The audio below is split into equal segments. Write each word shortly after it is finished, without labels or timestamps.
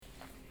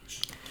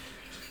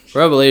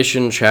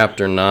Revelation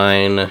chapter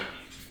 9,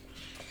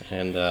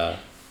 and we're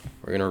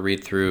going to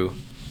read through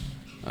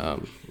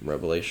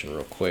Revelation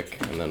real quick,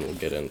 and then we'll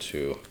get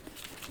into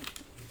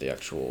the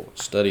actual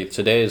study.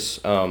 Today's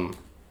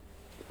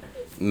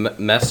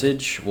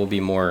message will be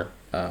more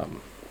like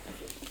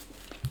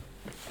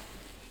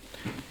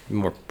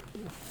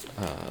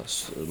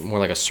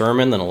a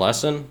sermon than a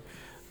lesson,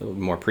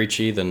 more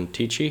preachy than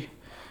teachy.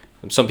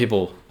 Some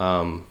people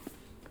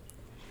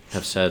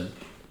have said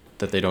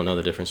that they don't know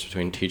the difference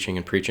between teaching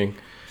and preaching.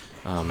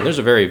 There's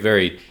a very,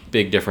 very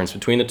big difference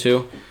between the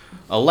two.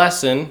 A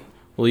lesson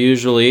will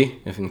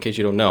usually, if in case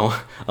you don't know,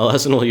 a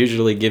lesson will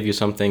usually give you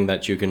something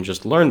that you can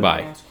just learn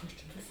by.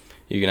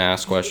 You can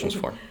ask questions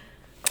for.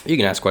 You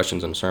can ask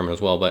questions in a sermon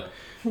as well, but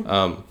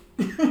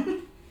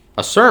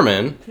a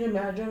sermon. Can you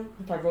imagine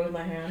if I raise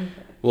my hand?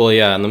 Well,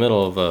 yeah, in the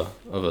middle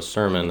of a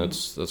sermon,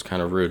 that's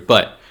kind of rude.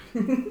 But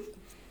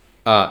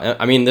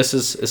I mean, this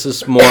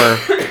is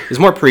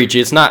more preachy.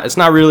 It's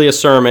not really a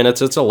sermon.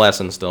 It's a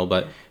lesson still,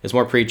 but it's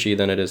more preachy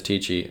than it is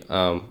teachy.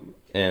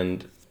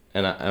 And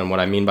what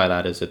I mean by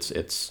that is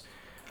it's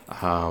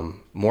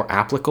more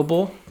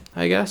applicable,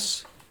 I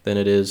guess, than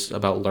it is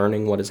about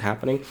learning what is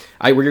happening.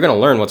 You're going to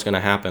learn what's going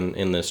to happen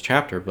in this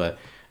chapter, but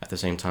at the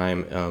same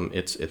time,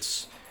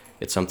 it's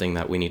something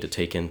that we need to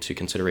take into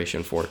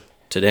consideration for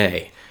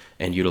today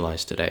and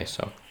utilize today.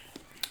 So,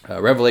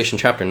 Revelation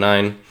chapter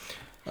 9.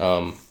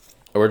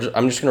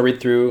 I'm just going to read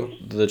through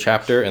the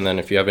chapter, and then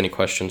if you have any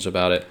questions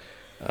about it,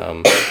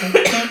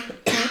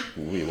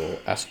 we will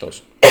ask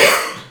those.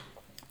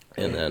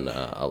 And then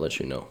I'll let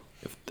you know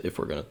if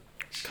we're going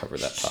to cover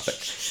that topic.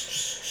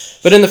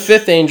 But in the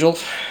fifth angel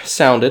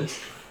sounded,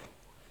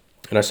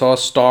 and I saw a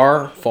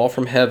star fall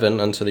from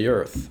heaven unto the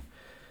earth.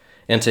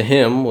 And to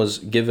him was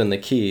given the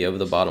key of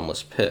the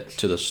bottomless pit.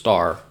 To the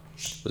star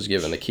was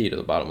given the key to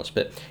the bottomless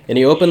pit. And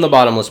he opened the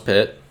bottomless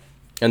pit,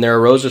 and there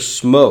arose a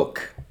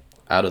smoke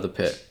out of the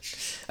pit,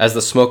 as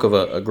the smoke of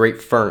a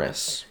great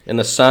furnace. And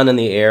the sun and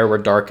the air were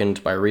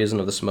darkened by reason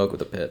of the smoke of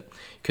the pit.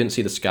 You couldn't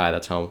see the sky.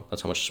 That's how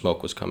much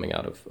smoke was coming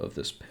out of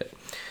this pit.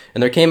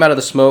 And there came out of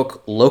the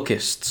smoke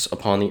locusts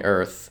upon the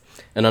earth,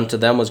 and unto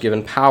them was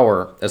given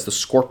power, as the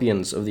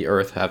scorpions of the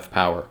earth have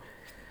power.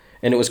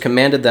 And it was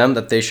commanded them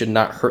that they should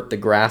not hurt the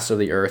grass of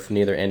the earth,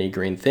 neither any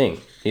green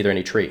thing, neither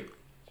any tree,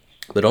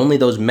 but only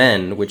those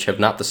men which have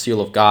not the seal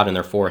of God in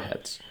their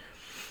foreheads.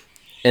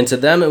 And to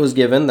them it was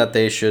given that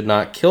they should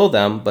not kill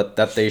them, but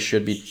that they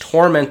should be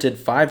tormented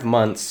 5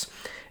 months,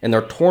 and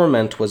their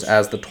torment was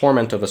as the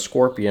torment of a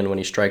scorpion when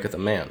he striketh a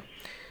man.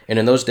 And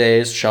in those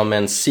days shall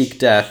men seek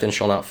death, and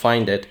shall not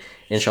find it,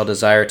 and shall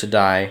desire to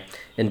die,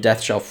 and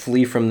death shall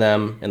flee from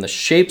them. And the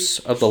shapes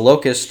of the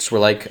locusts were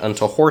like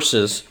unto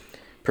horses,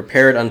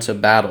 prepared unto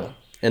battle,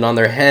 and on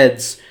their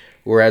heads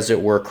were as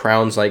it were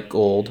crowns like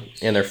gold,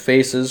 and their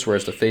faces were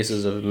as the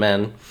faces of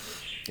men,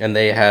 and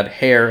they had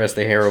hair as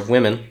the hair of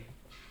women,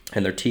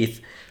 and their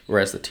teeth were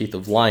as the teeth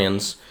of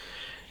lions,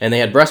 and they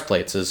had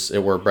breastplates as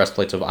it were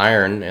breastplates of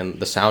iron, and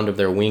the sound of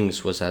their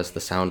wings was as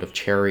the sound of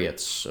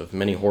chariots of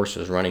many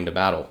horses running to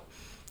battle.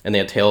 And they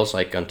had tails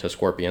like unto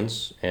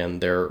scorpions,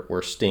 and there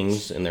were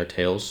stings in their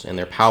tails, and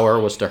their power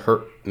was to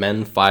hurt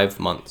men 5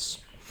 months.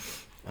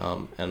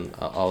 And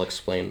I'll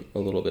explain a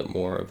little bit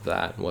more of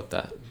that and what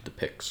that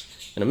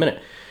depicts in a minute.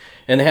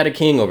 And they had a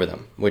king over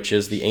them, which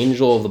is the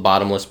angel of the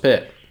bottomless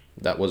pit.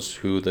 That was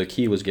who the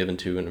key was given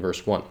to in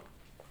verse 1.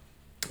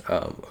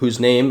 Whose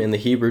name in the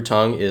Hebrew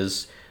tongue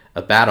is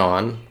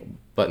Abaddon,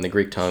 but in the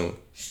Greek tongue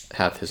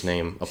hath his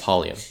name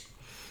Apollyon.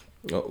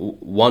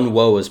 One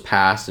woe is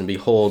past, and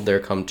behold, there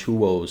come 2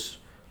 woes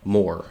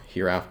more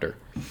hereafter.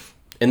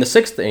 And the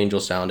sixth angel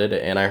sounded,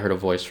 and I heard a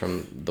voice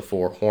from the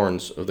 4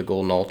 horns of the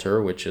golden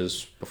altar, which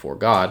is before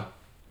God,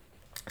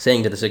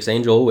 saying to the sixth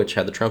angel, which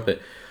had the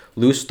trumpet,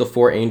 Loose the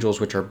 4 angels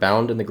which are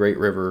bound in the great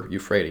river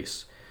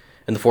Euphrates.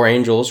 And the 4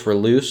 angels were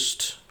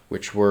loosed,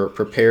 which were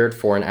prepared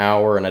for an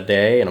hour and a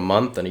day and a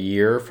month and a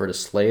year for to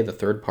slay the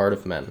 3rd part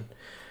of men.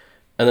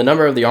 And the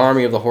number of the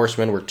army of the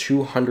horsemen were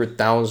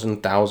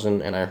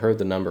 200,000, and I heard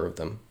the number of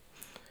them.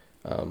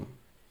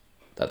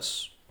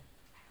 That's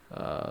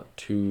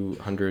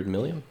 200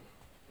 million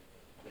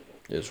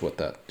is what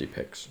that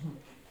depicts.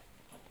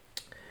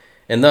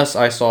 And thus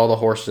I saw the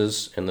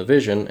horses in the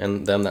vision,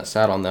 and them that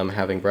sat on them,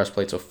 having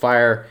breastplates of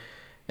fire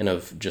and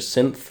of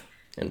jacinth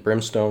and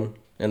brimstone.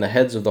 And the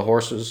heads of the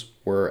horses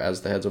were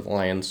as the heads of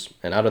lions,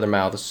 and out of their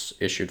mouths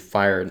issued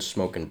fire and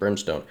smoke and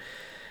brimstone.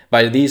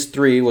 By these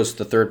 3 was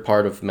the 3rd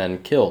part of men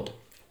killed,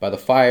 by the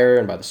fire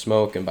and by the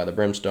smoke and by the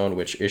brimstone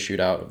which issued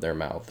out of their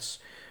mouths.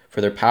 For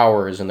their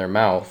power is in their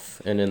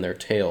mouth and in their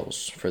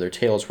tails. For their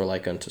tails were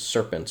like unto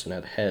serpents, and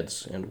had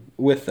heads, and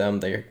with them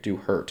they do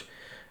hurt.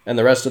 And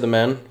the rest of the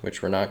men,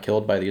 which were not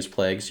killed by these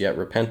plagues, yet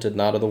repented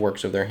not of the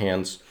works of their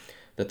hands,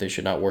 that they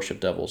should not worship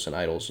devils and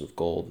idols of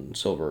gold and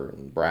silver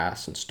and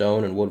brass and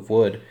stone and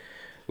wood,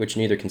 which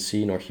neither can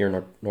see nor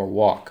hear nor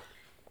walk.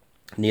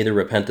 Neither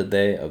repented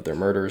they of their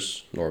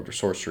murders, nor of their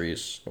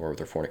sorceries, nor of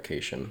their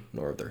fornication,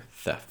 nor of their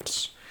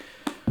thefts.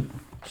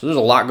 So there's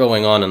a lot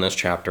going on in this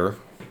chapter.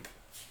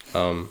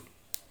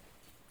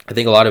 I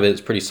think a lot of it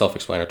is pretty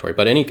self-explanatory.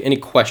 But any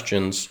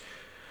questions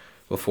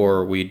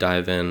before we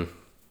dive in?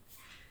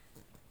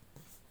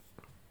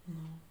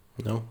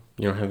 No?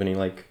 You don't have any,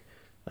 like,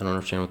 I don't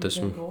understand what this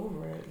means. Go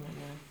over it.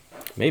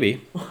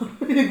 Maybe.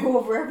 Go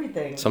over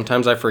everything.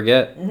 Sometimes I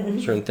forget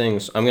certain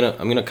things. I'm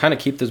gonna kind of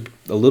keep this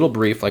a little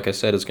brief. Like I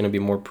said, it's gonna be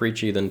more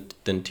preachy than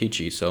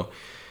teachy. So,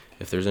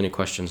 if there's any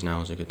questions,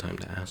 now is a good time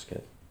to ask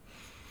it.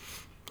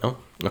 No?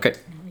 Okay.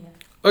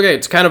 Okay,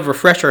 to kind of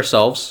refresh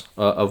ourselves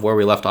of where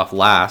we left off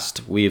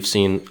last, we've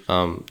seen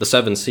the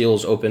 7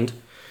 seals opened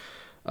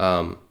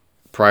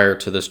prior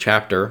to this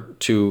chapter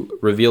to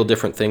reveal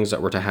different things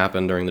that were to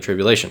happen during the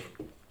tribulation.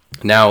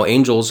 Now,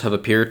 angels have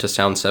appeared to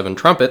sound 7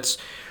 trumpets,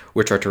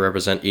 which are to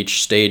represent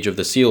each stage of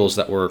the seals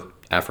that were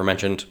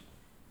aforementioned.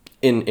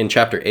 In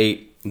chapter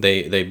 8,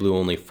 they blew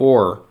only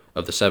 4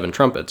 of the 7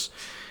 trumpets,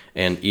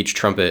 and each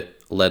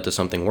trumpet led to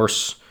something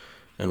worse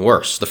and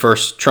worse. The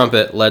first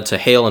trumpet led to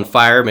hail and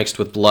fire mixed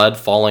with blood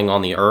falling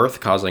on the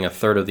earth, causing a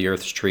third of the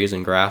earth's trees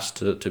and grass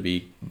to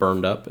be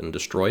burned up and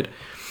destroyed.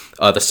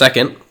 The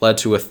second led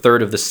to a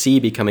third of the sea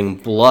becoming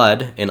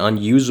blood and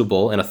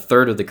unusable, and a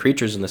third of the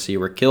creatures in the sea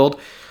were killed,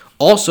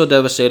 also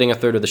devastating a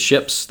third of the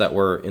ships that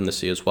were in the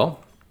sea as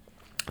well.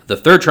 The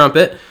third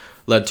trumpet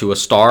led to a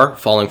star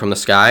falling from the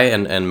sky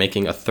and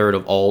making a third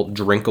of all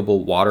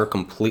drinkable water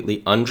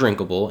completely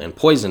undrinkable and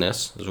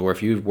poisonous, where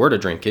if you were to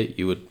drink it,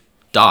 you would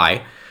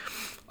die.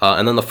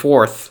 And then the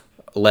fourth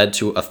led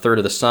to a third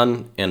of the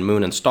sun and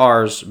moon and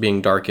stars being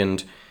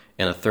darkened,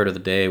 and a third of the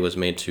day was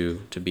made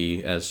to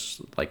be as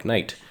like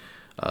night.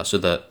 So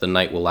that the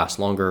night will last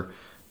longer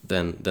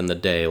than the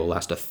day. It will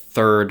last a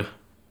third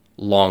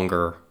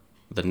longer.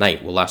 The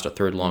night will last a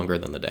third longer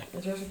than the day.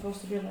 Is there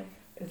supposed to be like,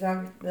 is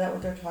that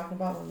what they're talking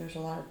about when there's a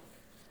lot of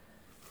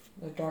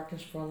the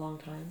darkness for a long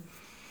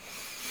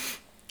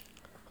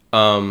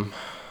time?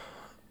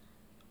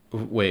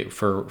 Wait,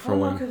 for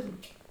when? Because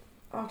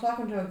I was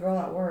talking to a girl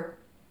at work,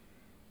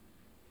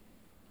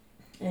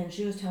 and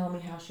she was telling me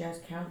how she has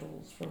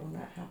candles for when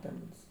that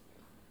happens.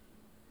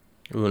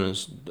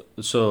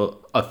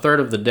 So a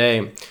third of the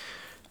day,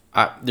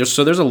 there's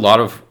a lot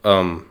of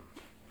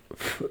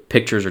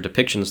pictures or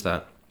depictions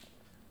that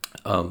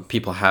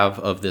people have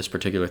of this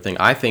particular thing.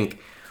 I think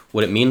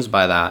what it means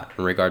by that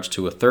in regards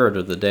to a third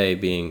of the day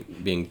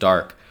being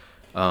dark,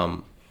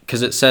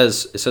 because it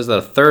says that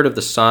a third of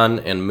the sun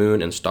and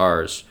moon and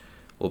stars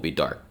will be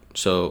dark.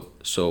 So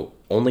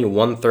only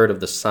 1/3 of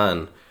the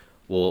sun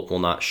will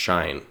not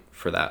shine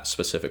for that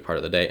specific part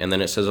of the day. And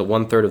then it says that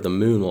 1/3 of the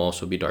moon will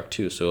also be dark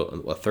too. So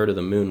a third of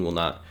the moon will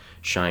not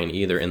shine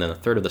either. And then a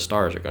third of the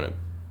stars are going to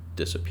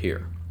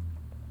disappear.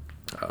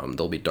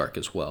 They'll be dark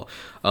as well.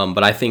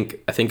 But I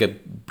think a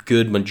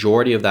good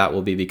majority of that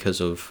will be because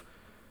of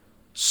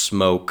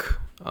smoke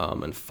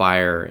and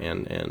fire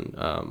and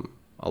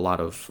a lot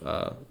of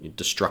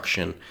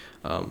destruction.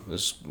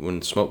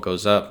 When smoke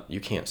goes up, you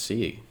can't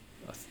see,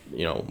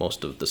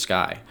 most of the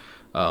sky.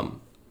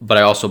 But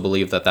I also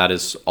believe that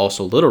is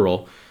also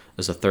literal,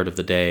 as a third of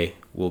the day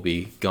will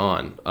be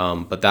gone.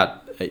 But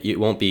that it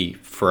won't be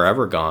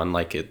forever gone.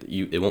 Like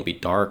it won't be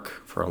dark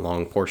for a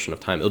long portion of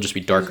time. It'll just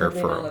be darker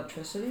for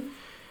electricity.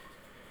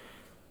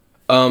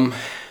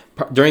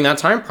 During that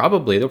time,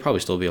 probably there'll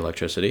probably still be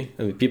electricity.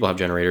 I mean, people have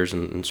generators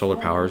and solar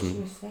powers.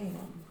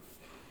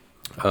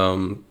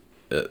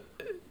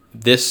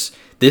 This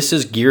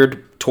is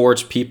geared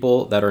towards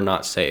people that are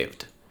not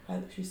saved. How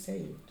is she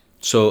saved?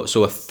 So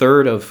a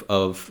third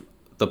of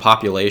the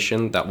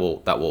population that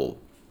will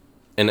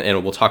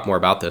and we'll talk more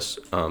about this,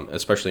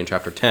 especially in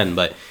chapter 10,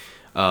 but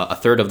a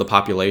third of the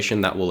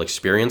population that will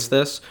experience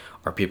this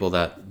are people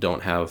that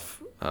don't have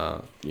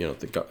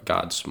the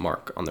God's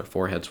mark on their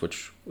foreheads,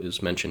 which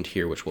is mentioned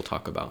here, which we'll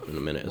talk about in a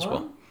minute as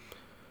well.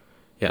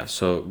 Yeah,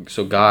 so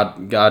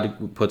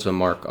God puts a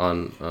mark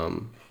on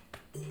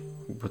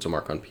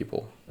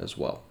people as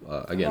well.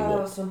 Again, that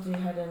was something you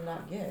had to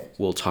not get.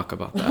 We'll talk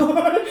about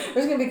that.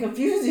 It's gonna be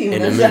confusing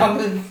when this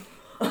happens.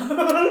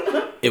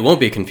 It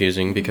won't be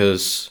confusing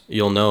because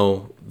you'll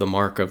know the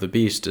mark of the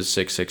beast is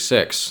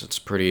 666. It's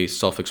pretty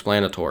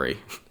self-explanatory,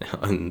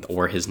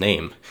 or his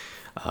name.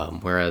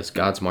 Whereas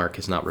God's mark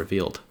is not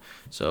revealed,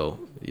 so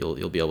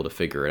you'll be able to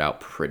figure it out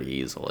pretty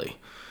easily.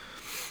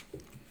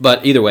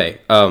 But either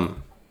way,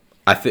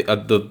 I think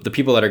the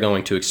people that are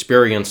going to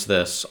experience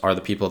this are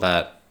the people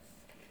that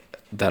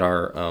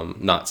are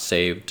not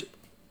saved,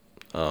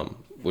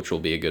 which will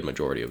be a good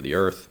majority of the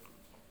earth,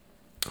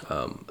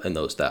 and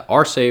those that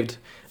are saved,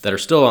 that are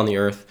still on the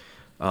earth,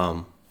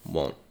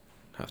 won't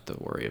have to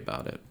worry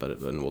about it.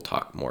 And we'll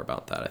talk more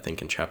about that, I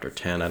think, in chapter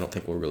 10. I don't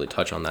think we'll really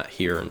touch on that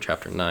here in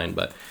chapter 9,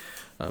 but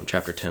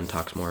chapter 10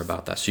 talks more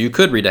about that. So you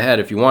could read ahead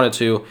if you wanted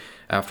to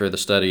after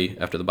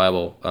the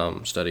Bible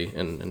study,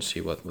 and see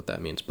what that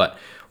means. But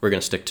we're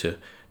going to stick to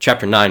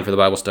chapter 9 for the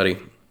Bible study.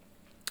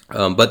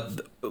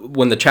 But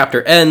when the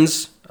chapter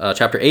ends,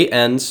 chapter 8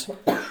 ends,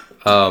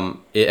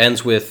 it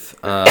ends with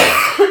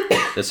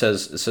it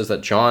says that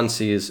John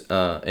sees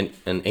an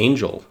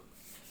angel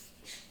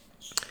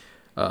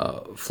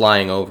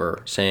flying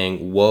over,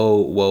 saying, "Woe,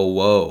 woe,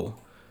 woe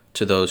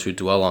to those who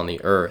dwell on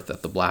the earth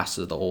at the blast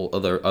of the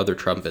other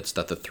trumpets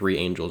that the three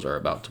angels are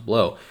about to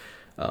blow.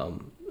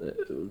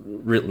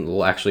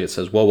 Actually, it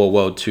says, woe, woe,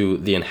 woe to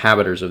the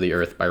inhabitants of the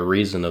earth by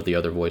reason of the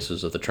other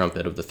voices of the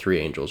trumpet of the three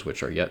angels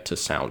which are yet to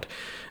sound,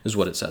 is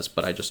what it says.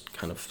 But I just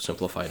kind of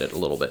simplified it a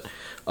little bit.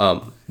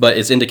 But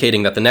it's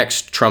indicating that the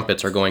next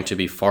trumpets are going to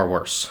be far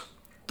worse.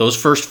 Those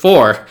first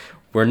four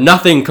were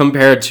nothing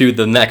compared to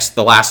the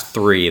last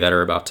three that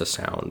are about to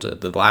sound.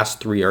 The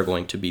last three are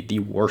going to be the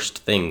worst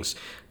things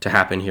to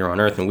happen here on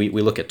earth. And we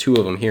look at two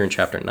of them here in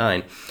chapter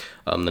 9.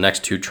 The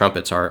next two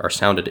trumpets are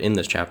sounded in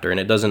this chapter, and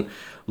it doesn't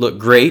look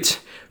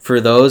great for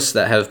those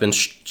that have been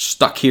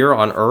stuck here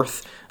on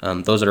earth.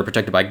 Those that are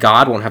protected by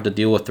God won't have to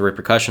deal with the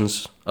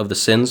repercussions of the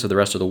sins of the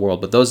rest of the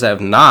world, but those that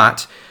have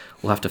not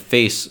will have to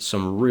face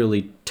some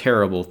really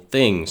terrible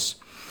things.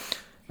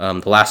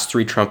 The last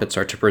three trumpets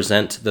are to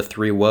present the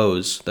three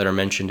woes that are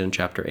mentioned in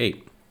chapter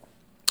 8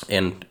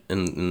 and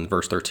in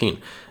verse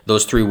 13.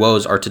 Those three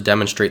woes are to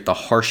demonstrate the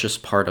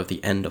harshest part of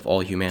the end of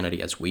all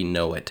humanity as we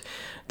know it.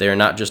 They are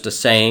not just a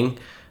saying,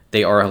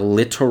 they are a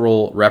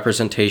literal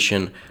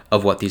representation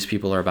of what these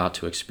people are about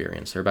to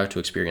experience. They're about to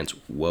experience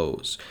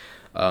woes.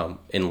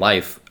 In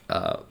life,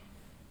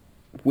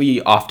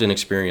 we often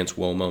experience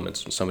woe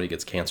moments when somebody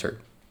gets cancer.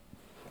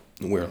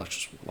 We're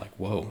just like,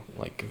 whoa,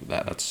 like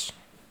that's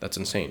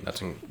insane.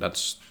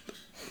 That's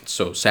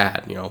so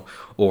sad, you know.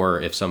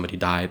 Or if somebody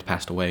died,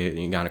 passed away, and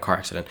you got in a car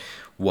accident,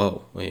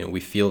 whoa, you know, we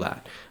feel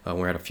that.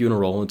 We're at a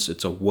funeral,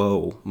 it's a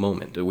whoa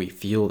moment. We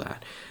feel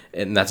that.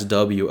 And that's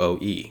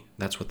W-O-E.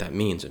 That's what that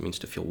means. It means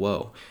to feel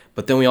woe.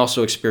 But then we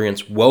also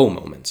experience woe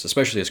moments,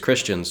 especially as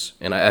Christians.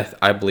 And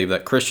I believe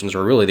that Christians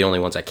are really the only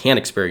ones that can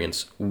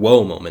experience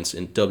woe moments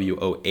in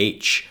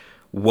W-O-H.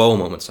 Woe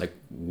moments, like,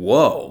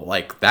 whoa,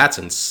 like, that's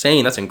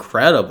insane. That's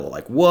incredible.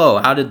 Like, whoa,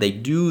 how did they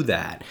do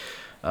that?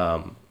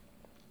 And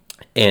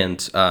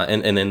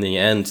in the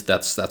end,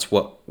 that's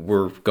what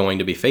we're going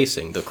to be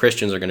facing. The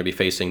Christians are going to be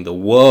facing the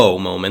woe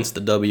moments, the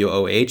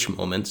W-O-H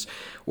moments,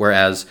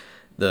 whereas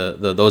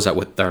those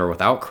that are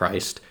without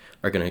Christ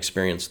are going to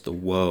experience the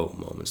woe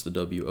moments, the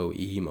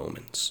W-O-E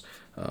moments.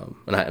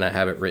 And I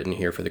have it written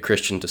here, for the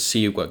Christian to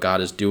see what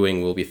God is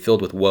doing will be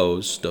filled with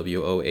woes,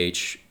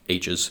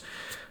 W-O-H's,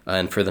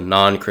 and for the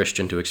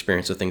non-Christian to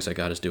experience the things that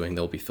God is doing,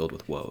 they'll be filled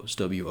with woes,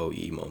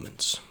 W-O-E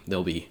moments.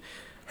 They'll be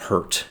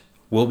hurt.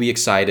 We'll be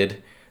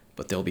excited,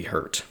 but they'll be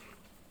hurt.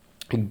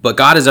 But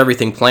God has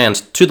everything planned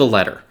to the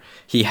letter.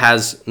 He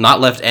has not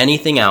left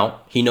anything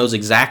out. He knows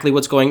exactly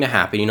what's going to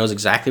happen. He knows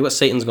exactly what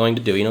Satan's going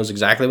to do. He knows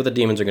exactly what the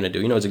demons are going to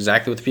do. He knows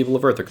exactly what the people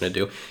of earth are going to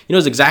do. He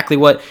knows exactly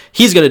what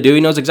he's going to do.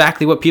 He knows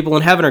exactly what people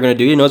in heaven are going to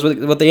do. He knows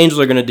what the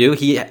angels are going to do.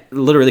 He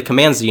literally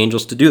commands the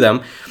angels to do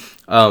them.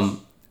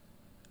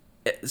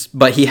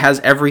 But he has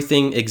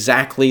everything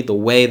exactly the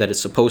way that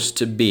it's supposed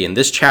to be. And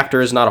this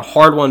chapter is not a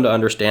hard one to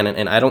understand,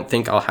 and I don't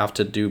think I'll have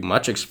to do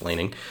much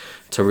explaining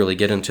to really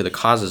get into the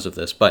causes of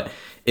this. But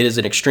it is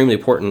an extremely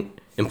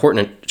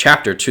important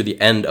chapter to the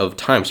end of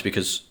times,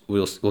 because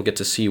we'll get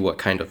to see what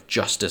kind of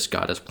justice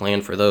God has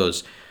planned for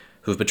those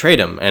who have betrayed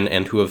him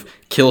and who have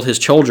killed his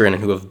children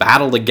and who have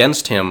battled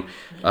against him,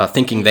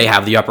 thinking they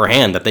have the upper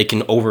hand, that they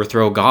can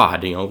overthrow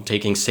God, you know,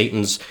 taking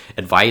Satan's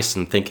advice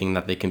and thinking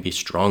that they can be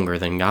stronger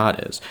than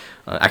God is.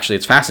 Actually,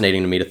 it's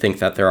fascinating to me to think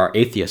that there are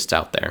atheists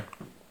out there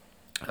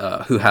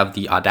who have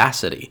the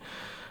audacity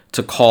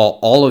to call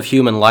all of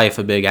human life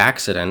a big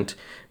accident,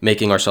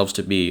 making ourselves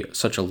to be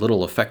such a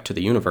little effect to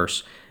the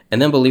universe,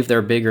 and then believe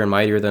they're bigger and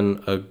mightier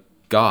than a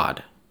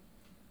God,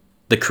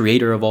 the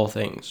creator of all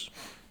things.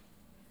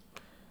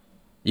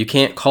 You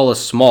can't call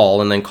us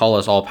small and then call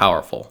us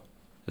all-powerful.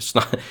 It's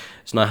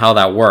not how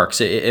that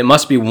works. It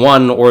must be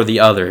one or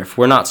the other. If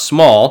we're not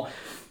small,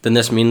 then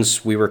this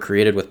means we were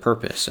created with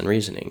purpose and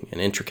reasoning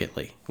and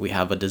intricately. We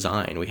have a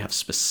design. We have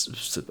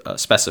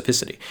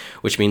specificity,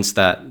 which means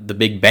that the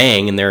Big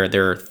Bang and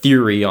their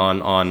theory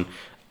on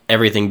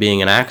everything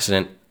being an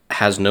accident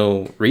has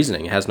no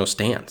reasoning. It has no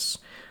stance.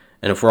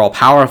 And if we're all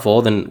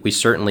powerful, then we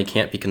certainly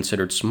can't be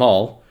considered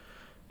small,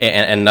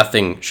 and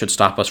nothing should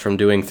stop us from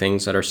doing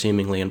things that are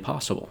seemingly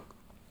impossible.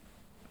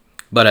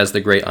 But as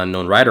the great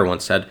unknown writer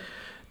once said,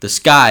 the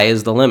sky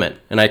is the limit.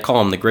 And I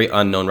call him the great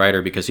unknown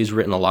writer because he's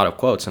written a lot of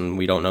quotes and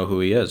we don't know who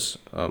he is.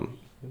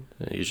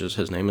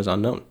 His name is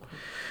unknown.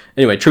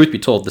 Anyway, truth be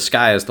told, the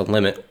sky is the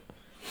limit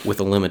with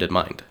a limited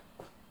mind.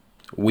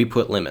 We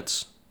put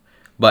limits.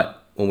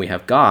 But when we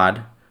have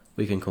God,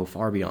 we can go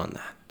far beyond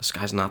that. The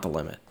sky's not the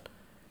limit.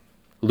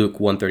 Luke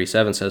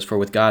 1:37 says, for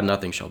with God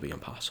nothing shall be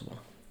impossible.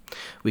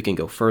 We can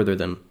go further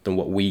than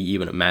what we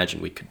even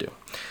imagined we could do.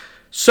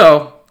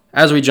 So,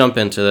 as we jump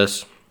into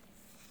this,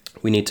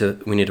 we need to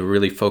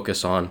really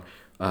focus on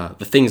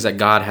the things that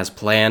God has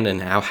planned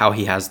and how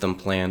he has them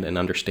planned, and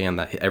understand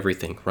that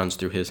everything runs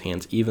through his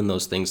hands, even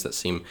those things that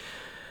seem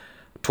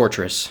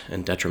torturous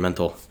and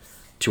detrimental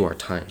to our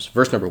times.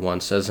 Verse number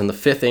 1 says, and the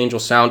fifth angel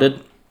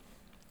sounded,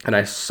 and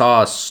I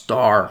saw a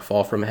star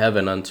fall from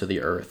heaven unto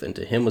the earth, and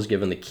to him was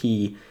given the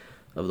key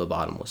of the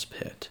bottomless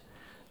pit.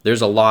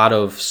 There's a lot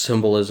of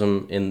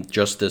symbolism in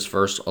just this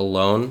verse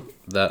alone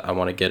that I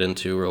want to get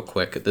into real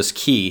quick. This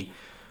key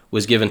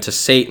was given to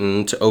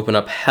Satan to open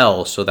up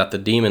hell so that the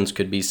demons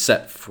could be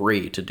set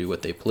free to do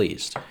what they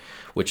pleased,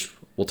 which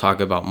we'll talk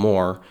about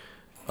more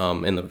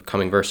in the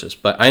coming verses.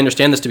 But I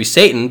understand this to be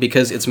Satan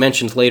because it's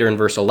mentioned later in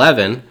verse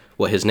 11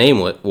 what his name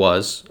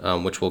was,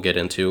 which we'll get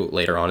into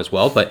later on as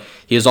well. But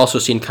he is also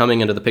seen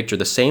coming into the picture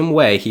the same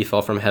way he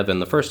fell from heaven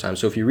the first time.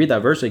 So if you read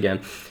that verse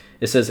again,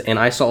 it says, "And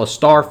I saw a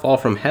star fall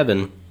from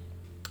heaven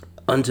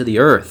unto the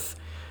earth."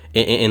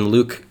 In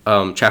Luke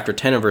chapter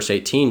 10 and verse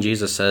 18,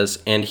 Jesus says,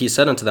 "And he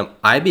said unto them,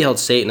 I beheld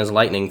Satan as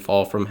lightning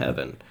fall from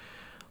heaven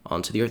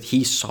onto the earth."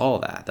 He saw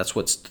that. That's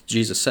what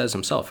Jesus says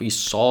himself. He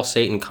saw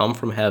Satan come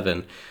from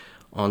heaven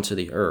onto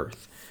the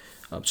earth.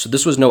 So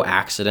this was no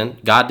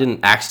accident. God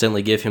didn't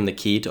accidentally give him the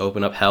key to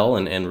open up hell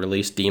and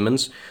release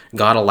demons.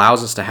 God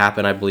allows this to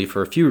happen, I believe,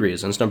 for a few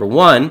reasons. Number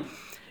one,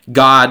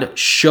 God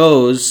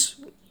shows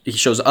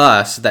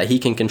us that he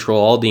can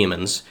control all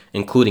demons,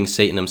 including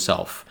Satan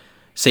himself.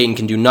 Satan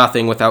can do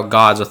nothing without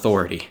God's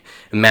authority.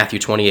 In Matthew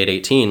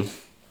 28:18, it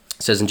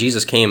says, "And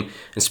Jesus came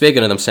and spake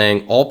unto them,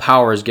 saying, All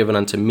power is given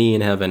unto me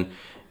in heaven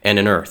and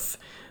in earth."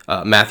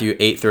 Matthew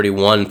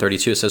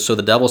 8:31-32, it says, "So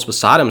the devils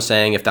besought him,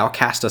 saying, If thou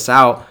cast us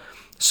out,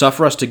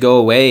 suffer us to go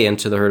away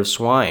into the herd of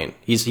swine."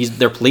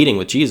 They're pleading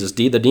with Jesus.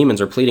 The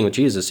demons are pleading with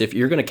Jesus. "If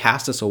you're going to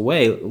cast us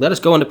away, let us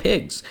go into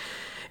pigs."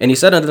 And he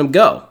said unto them,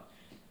 "Go."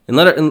 And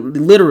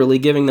literally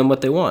giving them what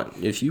they want.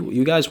 If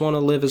you guys want to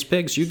live as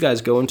pigs, you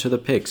guys go into the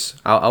pigs.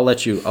 I'll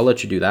let you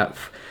do that.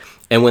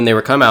 And when they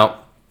were come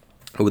out,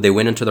 they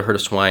went into the herd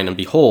of swine, and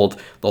behold,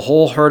 the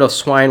whole herd of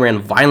swine ran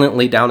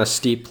violently down a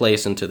steep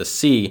place into the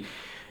sea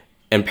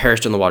and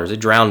perished in the waters. They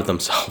drowned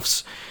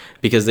themselves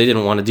because they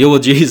didn't want to deal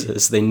with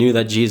Jesus. They knew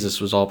that Jesus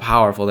was all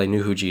powerful. They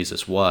knew who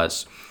Jesus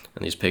was.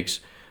 And these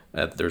pigs,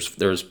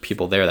 there's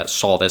people there that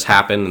saw this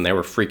happen and they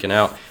were freaking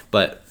out.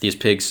 But these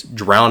pigs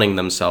drowning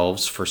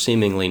themselves for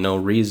seemingly no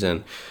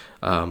reason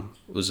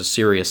was a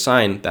serious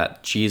sign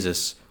that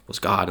Jesus was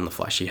God in the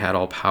flesh. He had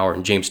all power.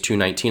 In James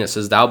 2:19 it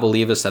says, "Thou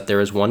believest that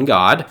there is one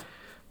God,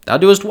 thou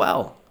doest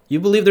well." You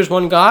believe there's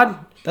one God?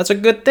 That's a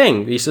good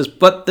thing. He says,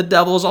 "But the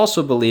devils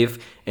also believe,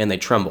 and they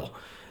tremble."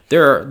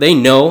 They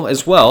know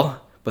as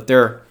well, but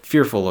they're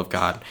fearful of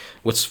God.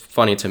 What's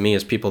funny to me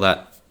is people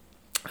that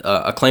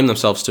acclaim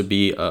themselves to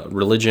be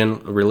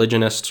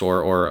religionists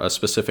or a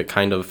specific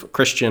kind of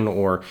Christian,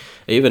 or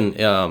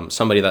even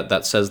somebody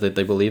that says that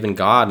they believe in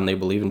God and they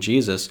believe in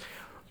Jesus,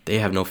 they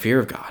have no fear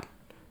of God.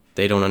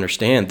 They don't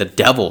understand. The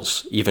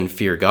devils even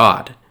fear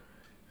God.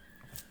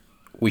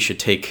 We should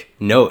take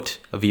note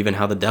of even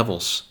how the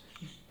devils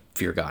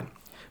fear God.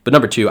 But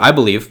number two, I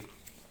believe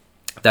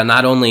that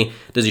not only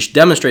does he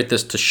demonstrate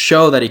this to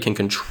show that he can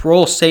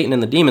control Satan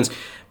and the demons,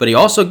 but he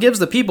also gives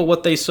the people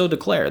what they so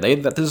declare.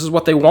 That this is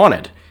what they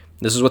wanted.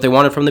 This is what they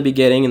wanted from the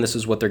beginning, and this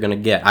is what they're going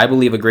to get. I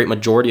believe a great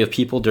majority of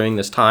people during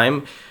this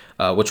time,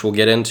 which we'll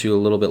get into a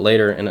little bit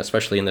later, and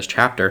especially in this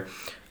chapter,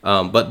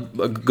 but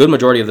a good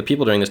majority of the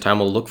people during this time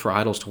will look for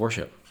idols to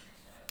worship.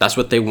 That's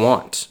what they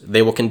want.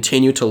 They will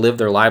continue to live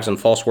their lives in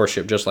false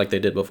worship just like they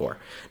did before.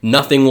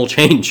 Nothing will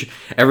change.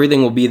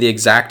 Everything will be the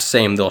exact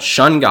same. They'll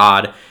shun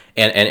God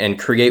and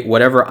create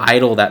whatever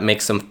idol that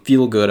makes them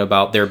feel good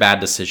about their bad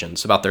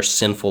decisions, about their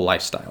sinful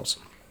lifestyles.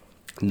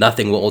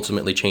 Nothing will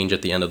ultimately change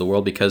at the end of the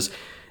world because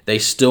they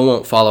still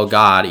won't follow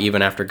God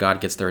even after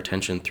God gets their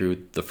attention through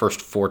the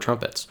first 4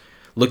 trumpets.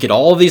 Look at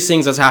all of these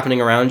things that's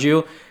happening around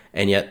you,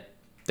 and yet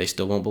they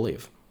still won't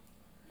believe.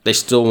 They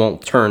still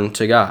won't turn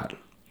to God.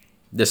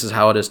 This is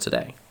how it is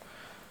today.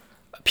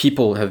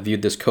 People have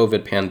viewed this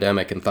COVID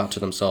pandemic and thought to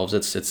themselves,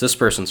 it's this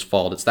person's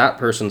fault, it's that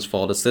person's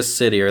fault, it's this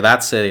city or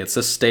that city, it's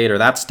this state or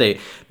that state.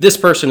 This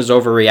person is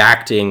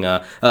overreacting.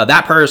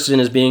 That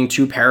person is being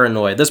too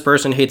paranoid. This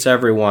person hates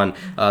everyone.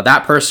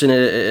 That person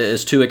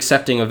is too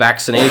accepting of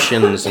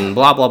vaccinations and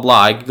blah, blah,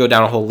 blah. I could go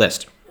down a whole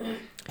list.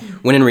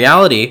 When in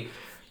reality,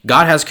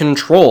 God has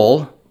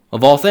control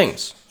of all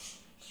things,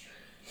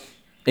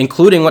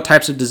 including what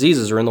types of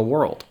diseases are in the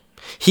world.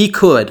 He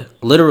could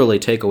literally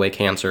take away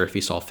cancer if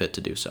he saw fit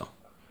to do so.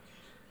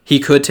 He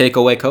could take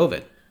away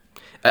COVID.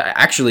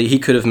 Actually, he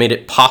could have made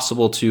it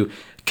possible to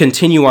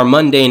continue our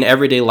mundane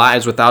everyday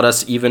lives without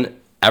us even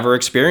ever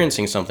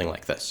experiencing something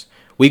like this.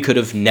 We could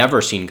have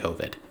never seen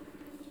COVID.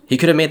 He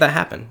could have made that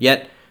happen,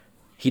 yet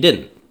he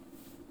didn't.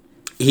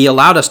 He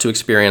allowed us to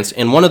experience,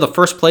 in one of the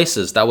first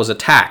places that was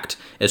attacked,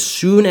 as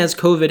soon as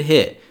COVID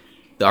hit,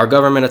 our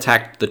government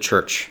attacked the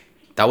church.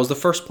 That was the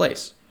first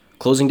place,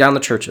 closing down the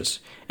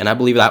churches. And I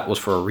believe that was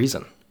for a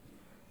reason.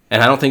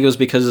 And I don't think it was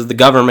because of the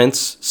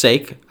government's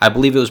sake. I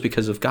believe it was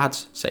because of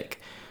God's sake.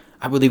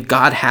 I believe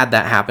God had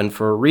that happen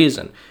for a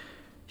reason.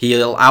 He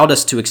allowed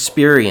us to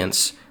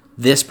experience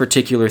this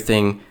particular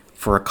thing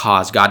for a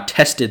cause. God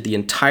tested the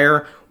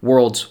entire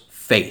world's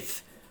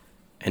faith,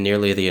 and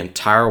nearly the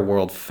entire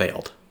world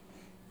failed.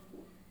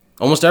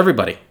 Almost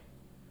everybody.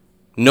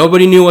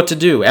 Nobody knew what to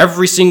do.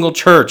 Every single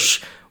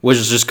church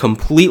was just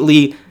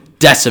completely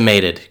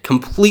decimated,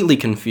 completely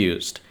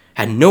confused,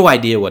 had no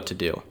idea what to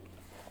do.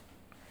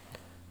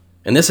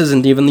 And this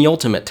isn't even the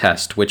ultimate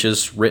test, which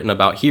is written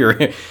about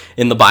here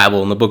in the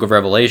Bible, in the book of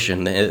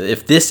Revelation.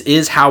 If this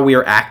is how we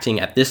are acting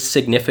at this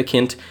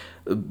significant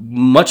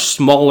much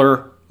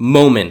smaller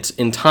moment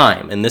in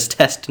time in this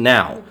test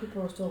now. But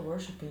people are still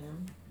worshiping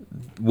him.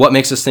 What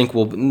makes us think,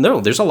 well, no,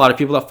 there's a lot of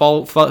people that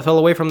fell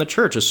away from the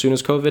church as soon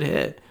as COVID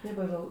hit. Yeah,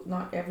 but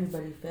not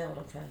everybody failed,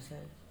 I'm trying to say.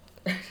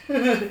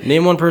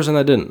 Name one person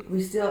that didn't.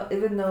 We still,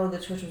 even though the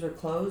churches were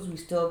closed, we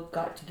still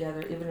got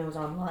together, even though it was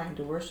online,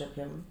 to worship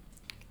him.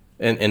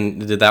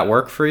 And did that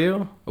work for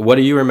you? What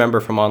do you remember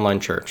from online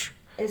church?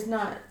 It's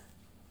not that,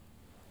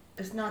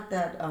 it's not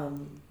that, how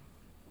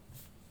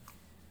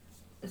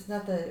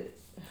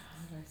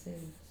do I say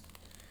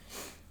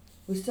this?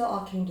 We still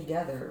all came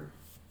together.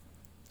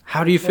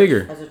 How do you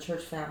figure? As a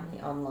church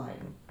family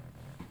online.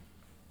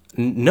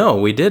 No,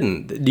 we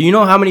didn't. Do you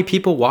know how many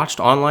people watched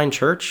online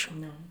church?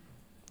 No.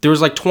 There was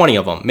like 20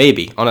 of them,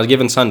 maybe, on a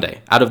given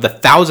Sunday. Out of the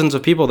thousands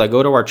of people that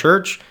go to our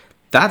church,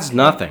 that's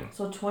nothing.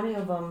 So 20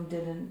 of them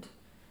didn't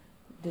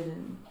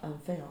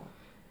fail.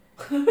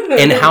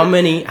 And how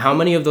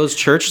many of those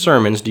church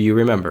sermons do you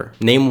remember?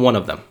 Name one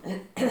of them.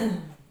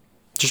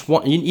 Just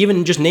one.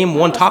 Even just name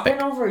one topic.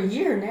 It's been over a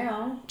year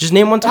now. Just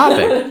name one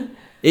topic.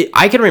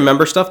 I can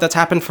remember stuff that's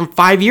happened from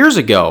 5 years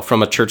ago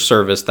from a church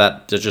service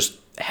that just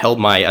held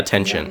my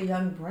attention. You have a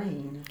young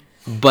brain.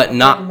 But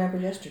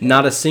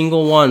not a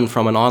single one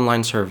from an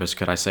online service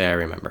could I say I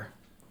remember.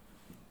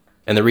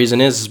 And the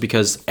reason is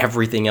because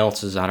everything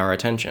else is at our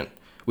attention.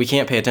 We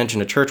can't pay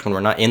attention to church when we're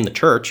not in the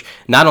church.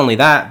 Not only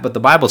that, but the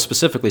Bible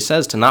specifically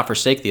says to not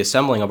forsake the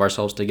assembling of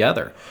ourselves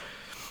together,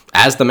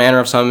 as the manner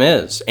of some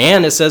is.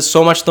 And it says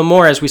so much the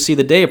more as we see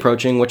the day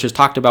approaching, which is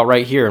talked about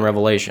right here in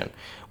Revelation.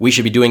 We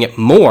should be doing it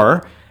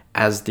more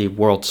as the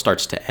world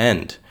starts to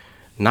end,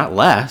 not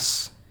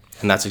less.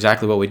 And that's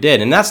exactly what we did.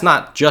 And that's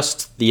not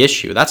just the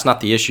issue. That's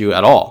not the issue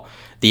at all.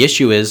 The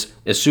issue is,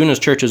 as soon as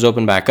churches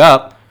open back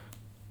up,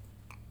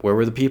 where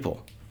were the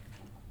people?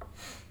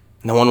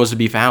 No one was to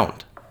be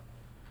found.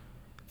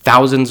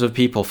 Thousands of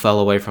people fell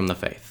away from the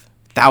faith.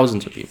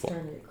 Thousands of people.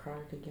 Starting to get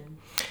crowded again.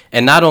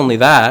 And not only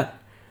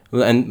that,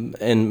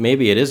 and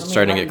maybe it is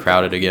starting to get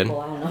crowded again.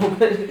 People, I don't know,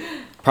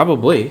 but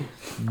Probably,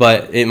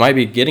 but it might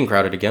be getting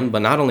crowded again.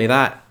 But not only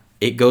that,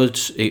 it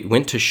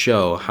went to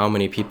show how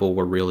many people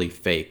were really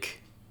fake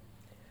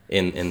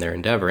in their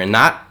endeavor. And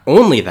not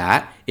only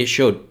that, it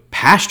showed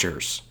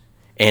pastors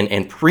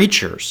and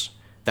preachers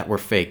that were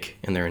fake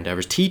in their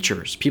endeavors,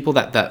 teachers, people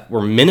that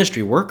were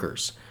ministry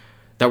workers,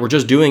 that were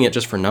just doing it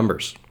just for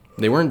numbers.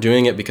 They weren't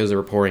doing it because they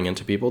were pouring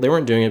into people. They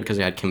weren't doing it because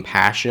they had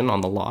compassion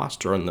on the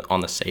lost or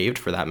on the saved,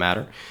 for that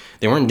matter.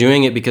 They weren't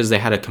doing it because they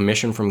had a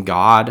commission from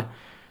God.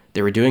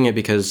 They were doing it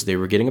because they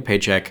were getting a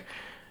paycheck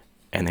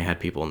and they had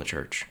people in the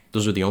church.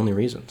 Those are the only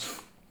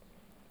reasons.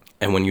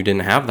 And when you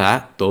didn't have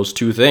that, those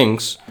two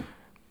things,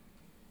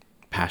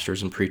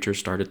 pastors and preachers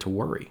started to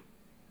worry.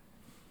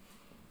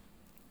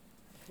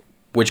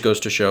 Which goes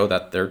to show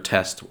that their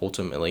test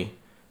ultimately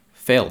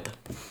failed.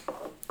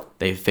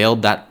 They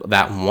failed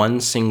that one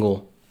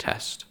single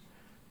test.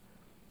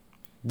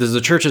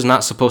 The church is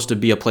not supposed to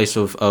be a place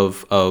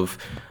of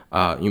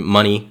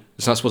money.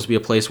 It's not supposed to be a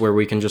place where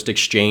we can just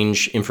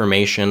exchange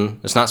information.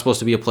 It's not supposed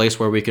to be a place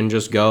where we can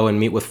just go and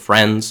meet with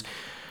friends.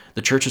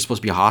 The church is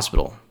supposed to be a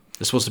hospital.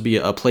 It's supposed to be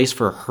a place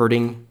for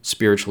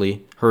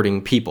spiritually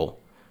hurting people.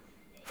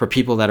 For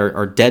people that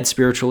are dead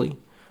spiritually.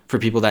 For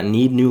people that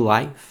need new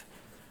life.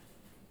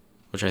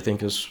 Which I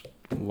think is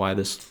why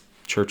this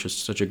church is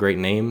such a great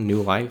name,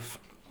 New Life.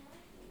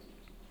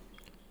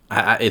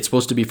 It's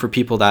supposed to be for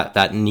people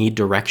that need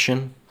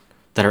direction,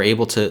 that are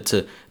able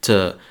to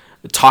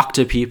talk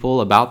to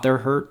people about their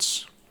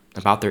hurts,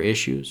 about their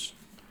issues.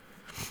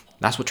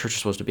 That's what church is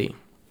supposed to be.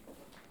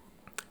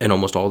 And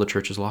almost all the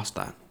churches lost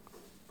that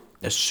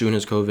as soon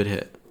as COVID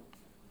hit.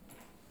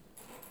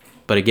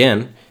 But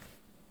again,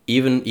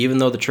 even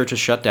though the church is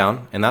shut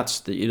down, and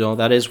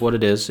that is what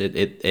it is.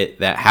 It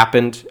that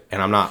happened,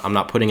 and I'm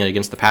not putting it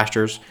against the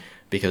pastors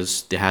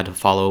because they had to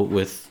follow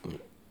with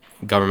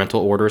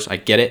governmental orders. I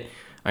get it.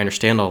 I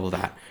understand all of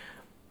that.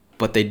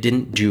 But they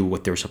didn't do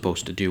what they were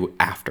supposed to do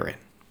after it.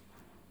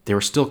 They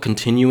were still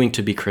continuing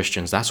to be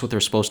Christians. That's what they're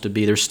supposed to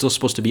be. They're still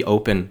supposed to be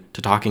open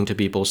to talking to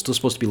people, still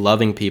supposed to be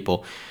loving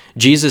people.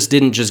 Jesus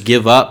didn't just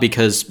give up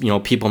because,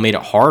 people made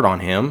it hard on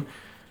him,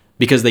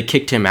 because they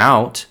kicked him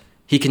out.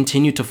 He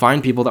continued to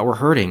find people that were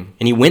hurting,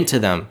 and he went to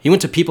them. He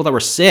went to people that were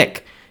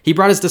sick. He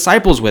brought his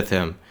disciples with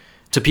him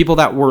to people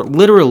that were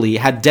literally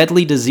had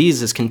deadly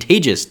diseases,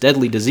 contagious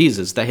deadly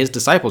diseases that his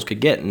disciples could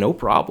get, no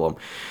problem.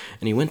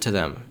 And he went to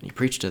them, and he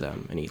preached to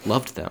them, and he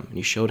loved them, and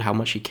he showed how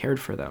much he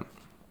cared for them.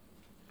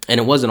 And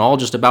it wasn't all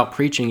just about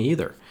preaching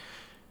either.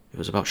 It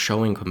was about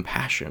showing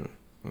compassion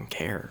and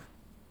care,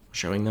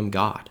 showing them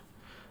God.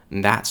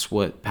 And that's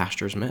what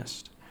pastors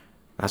missed.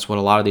 That's what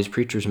a lot of these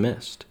preachers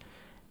missed.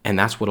 And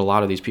that's what a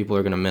lot of these people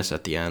are going to miss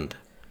at the end,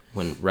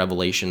 when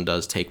Revelation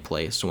does take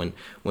place, when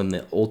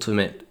the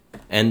ultimate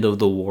end of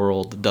the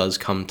world does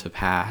come to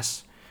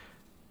pass.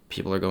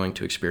 People are going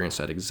to experience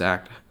that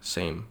exact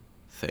same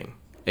thing,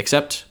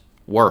 except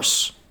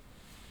worse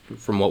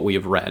from what we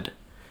have read.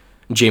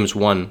 James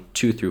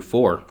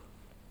 1:2-4.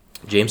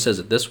 James says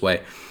it this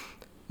way: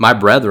 "My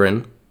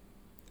brethren,"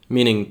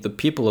 meaning the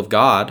people of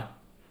God,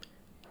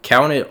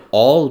 Count it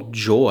all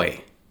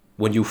joy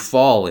when you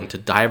fall into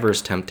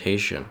divers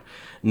temptation,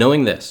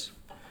 knowing this,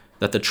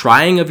 that the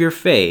trying of your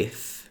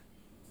faith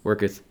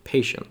worketh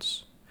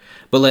patience.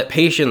 But let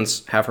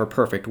patience have her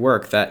perfect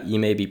work, that ye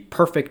may be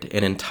perfect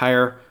and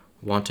entire,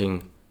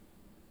 wanting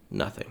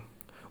nothing.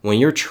 When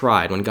you're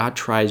tried, when God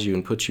tries you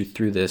and puts you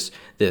through this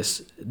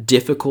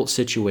difficult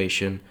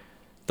situation,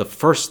 the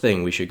first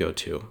thing we should go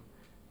to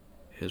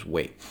is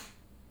wait.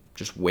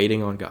 Just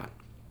waiting on God.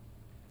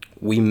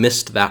 We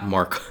missed that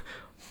mark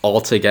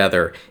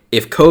altogether.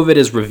 If COVID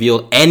has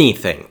revealed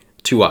anything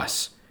to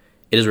us,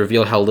 it has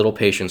revealed how little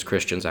patience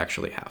Christians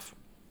actually have.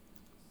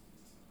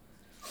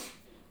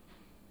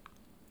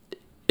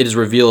 It has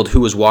revealed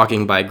who is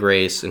walking by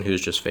grace and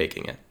who's just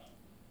faking it.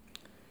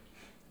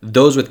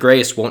 Those with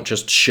grace won't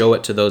just show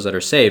it to those that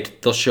are saved,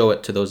 they'll show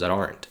it to those that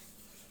aren't.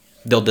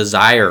 They'll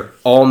desire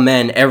all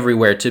men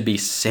everywhere to be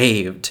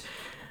saved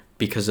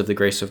because of the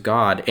grace of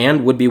God,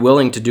 and would be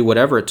willing to do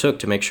whatever it took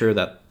to make sure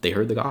that they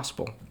heard the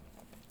gospel,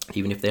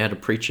 even if they had to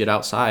preach it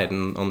outside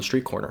and on the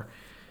street corner.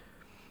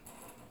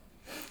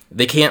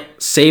 They can't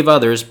save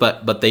others,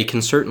 but they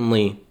can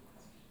certainly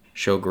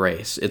show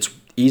grace. It's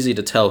easy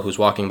to tell who's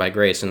walking by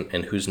grace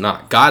and who's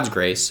not. God's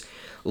grace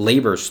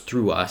labors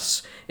through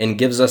us and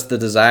gives us the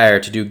desire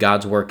to do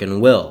God's work and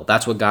will.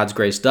 That's what God's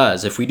grace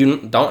does. If we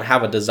don't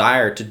have a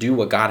desire to do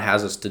what God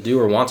has us to do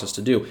or wants us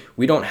to do,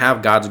 we don't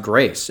have God's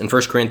grace. In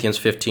 1 Corinthians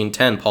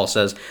 15:10, Paul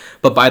says,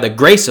 "But by the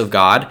grace of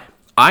God,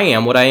 I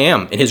am what I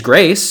am. And his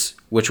grace,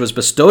 which was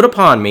bestowed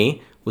upon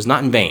me, was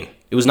not in vain.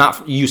 It was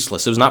not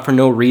useless. It was not for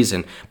no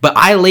reason. But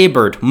I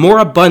labored more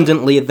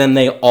abundantly than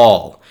they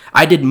all.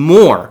 I did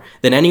more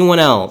than anyone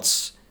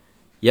else,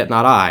 yet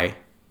not I,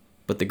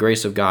 but the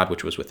grace of God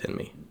which was within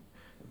me."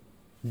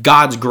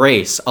 God's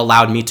grace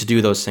allowed me to do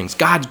those things.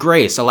 God's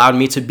grace allowed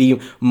me to be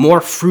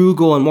more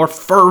frugal and more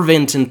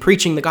fervent in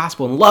preaching the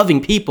gospel and loving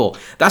people.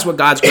 That's what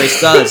God's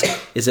grace does,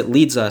 is it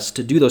leads us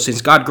to do those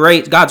things.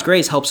 God's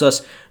grace helps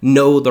us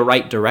know the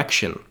right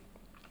direction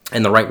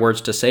and the right words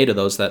to say to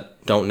those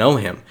that don't know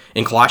him.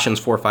 In Colossians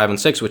 4, 5, and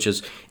 6, which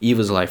is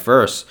Eva's life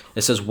verse,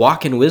 it says,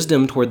 "Walk in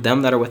wisdom toward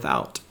them that are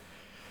without."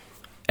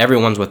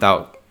 Everyone's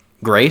without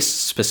grace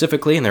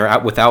specifically, and they're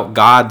without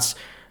God's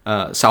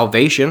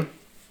salvation.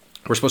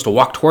 We're supposed to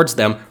walk towards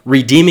them,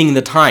 redeeming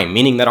the time,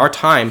 meaning that our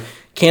time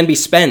can be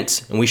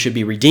spent, and we should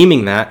be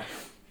redeeming that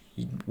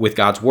with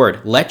God's word.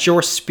 "Let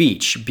your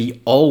speech be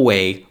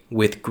always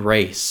with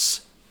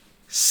grace,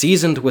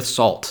 seasoned with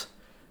salt,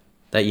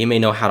 that ye may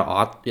know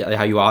how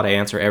you ought to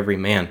answer every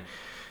man."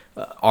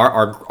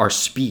 Our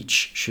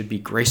speech should be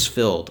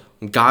grace-filled.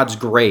 God's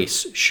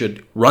grace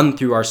should run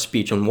through our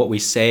speech and what we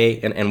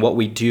say and what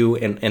we do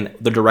and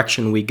the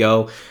direction we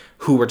go,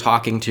 who we're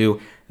talking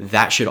to.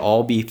 That should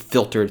all be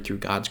filtered through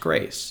God's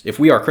grace, if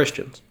we are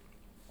Christians.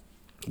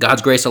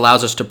 God's grace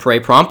allows us to pray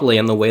promptly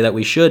in the way that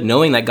we should,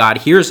 knowing that God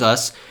hears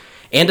us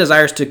and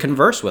desires to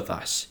converse with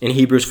us. In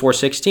Hebrews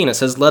 4:16, it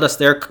says, "Let us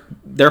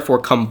therefore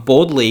come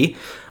boldly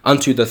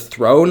unto the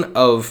throne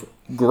of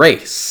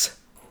grace,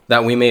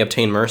 that we may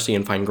obtain mercy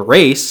and find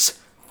grace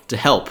to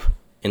help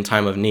in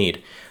time of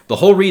need." The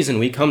whole reason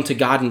we come to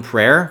God in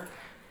prayer,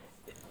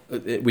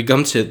 we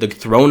come to the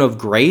throne of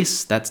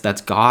grace. That's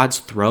God's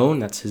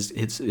throne.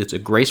 It's a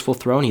graceful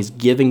throne. He's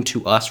giving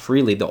to us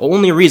freely. The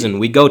only reason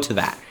we go to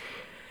that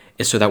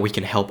is so that we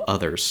can help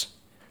others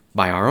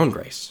by our own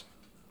grace.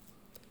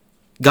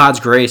 God's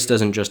grace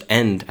doesn't just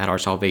end at our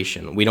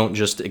salvation. We don't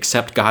just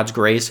accept God's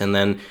grace and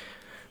then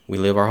we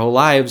live our whole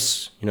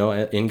lives,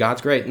 in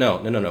God's grace.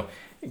 No.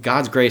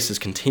 God's grace is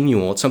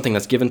continual. It's something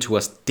that's given to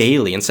us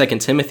daily. In 2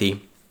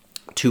 Timothy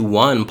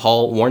 2:1,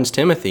 Paul warns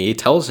Timothy. He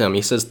tells him,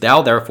 he says,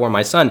 "Thou therefore,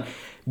 my son,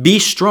 be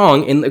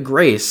strong in the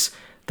grace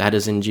that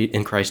is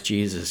in Christ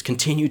Jesus."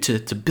 Continue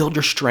to build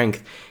your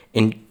strength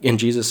in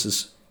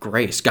Jesus'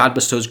 grace. God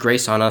bestows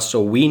grace on us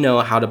so we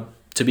know how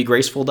to be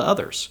graceful to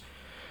others.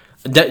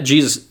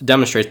 Jesus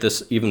demonstrates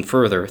this even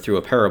further through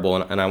a parable,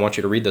 and I want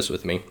you to read this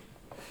with me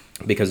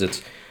because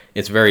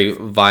it's very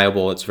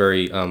viable. It's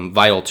very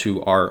vital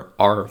to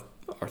our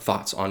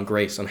thoughts on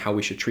grace, on how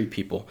we should treat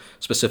people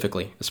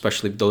specifically,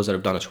 especially those that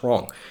have done us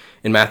wrong.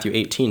 In Matthew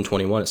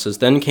 18:21, it says,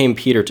 "Then came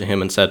Peter to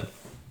him and said,"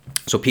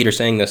 so Peter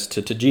saying this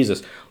to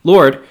Jesus,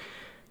 "Lord,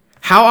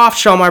 how oft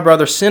shall my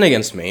brother sin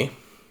against me?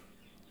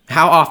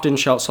 How often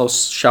shall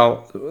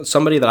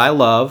somebody that I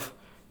love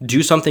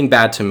do something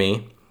bad to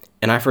me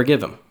and I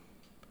forgive him?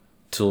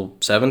 Till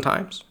 7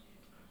 times?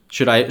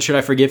 Should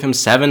I forgive him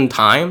 7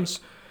 times?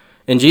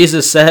 And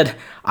Jesus said,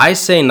 I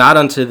say not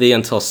unto thee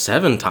until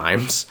 7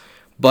 times,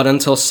 but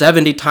until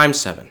 70 times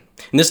 7.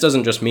 And this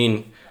doesn't just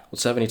mean,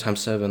 70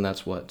 times 7,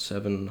 that's what,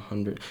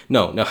 700?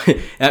 No.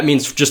 That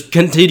means just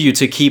continue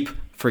to keep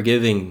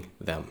forgiving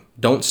them.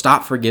 Don't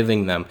stop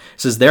forgiving them.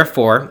 It says,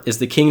 "Therefore is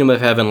the kingdom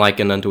of heaven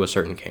likened unto a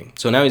certain king."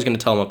 So now he's going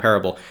to tell them a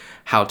parable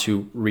how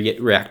to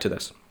react to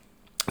this.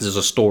 This is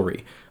a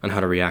story on how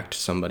to react to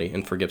somebody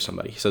and forgive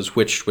somebody. He says,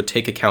 "Which would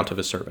take account of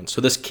his servants."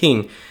 So this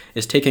king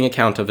is taking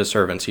account of his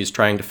servants. He's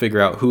trying to figure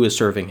out who is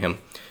serving him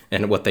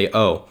and what they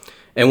owe.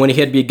 "And when he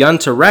had begun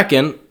to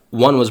reckon,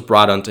 one was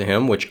brought unto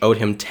him, which owed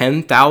him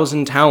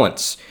 10,000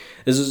 talents.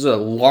 This is a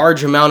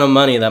large amount of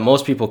money that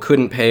most people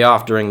couldn't pay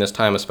off during this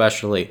time,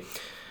 especially.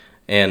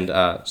 And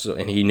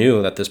he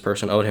knew that this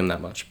person owed him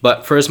that much.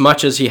 But for as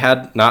much as he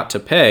had not to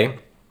pay,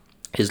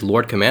 his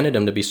Lord commanded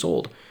him to be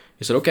sold.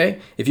 He said, okay,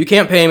 if you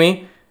can't pay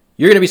me,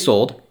 you're going to be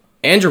sold,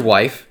 and your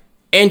wife,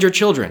 and your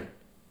children.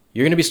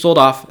 You're going to be sold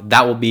off.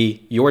 That will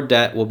be, your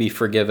debt will be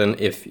forgiven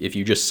if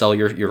you just sell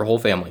your whole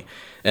family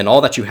and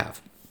all that you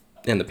have.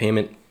 And the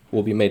payment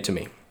will be made to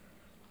me.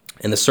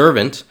 And the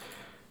servant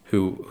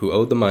who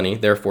owed the money,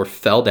 therefore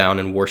fell down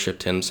and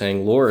worshipped him,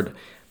 saying, Lord,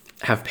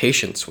 have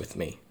patience with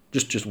me.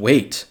 Just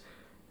wait.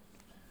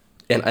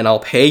 And I'll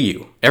pay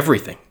you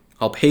everything.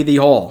 I'll pay thee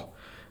all.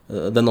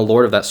 Then the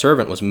Lord of that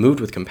servant was moved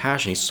with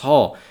compassion. He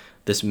saw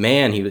this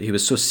man. He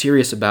was so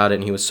serious about it,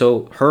 and he was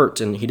so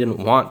hurt, and he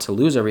didn't want to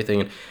lose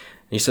everything. And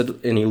he said,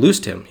 and he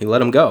loosed him. He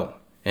let him go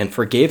and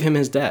forgave him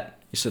his debt.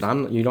 He said,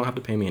 you don't have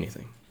to pay me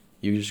anything.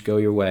 You just go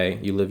your way.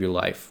 You live your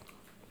life.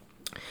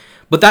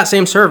 But that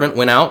same servant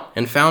went out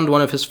and found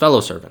one of his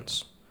fellow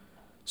servants,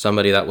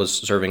 somebody that was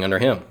serving under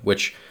him,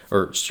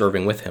 or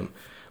serving with him,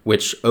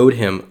 which owed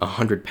him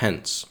 100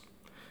 pence.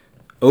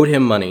 Owed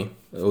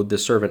the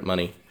servant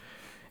money.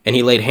 And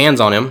he laid hands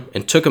on him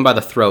and took him by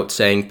the throat,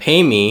 saying,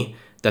 pay me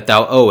that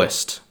thou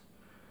owest.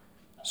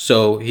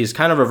 So he's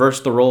kind of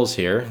reversed the roles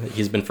here.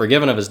 He's been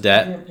forgiven of his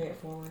debt. Pay it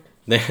forward.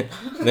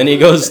 Then he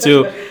goes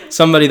to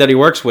somebody that he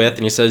works with,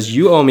 and he says,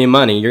 you owe me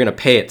money, you're going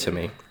to pay it to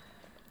me.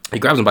 He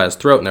grabs him by his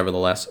throat,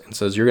 nevertheless, and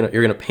says, you're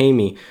gonna pay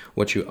me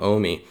what you owe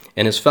me.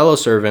 And his fellow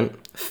servant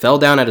fell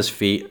down at his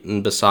feet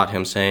and besought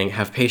him, saying,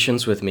 have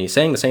patience with me,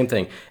 saying the same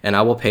thing, and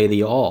I will pay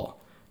thee all.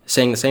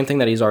 Saying the same thing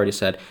that he's already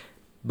said,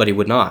 but he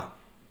would not.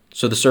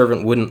 So the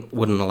servant wouldn't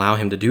allow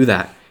him to do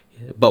that,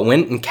 but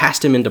went and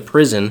cast him into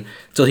prison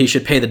till he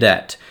should pay the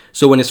debt.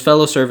 So when his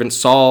fellow servants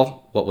saw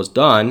what was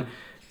done,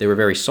 they were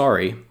very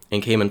sorry,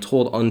 and came and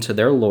told unto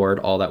their Lord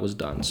all that was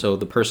done. So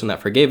the person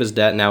that forgave his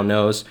debt now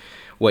knows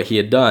what he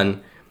had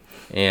done,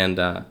 and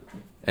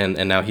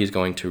now he's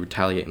going to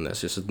retaliate in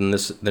this.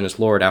 Then his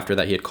Lord, after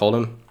that he had called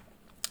him,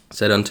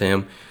 said unto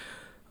him,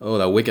 O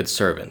thou wicked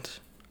servant,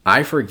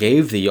 I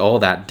forgave thee all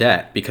that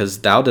debt, because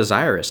thou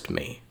desirest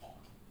me.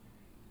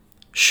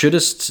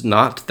 Shouldest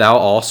not thou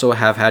also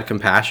have had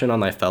compassion on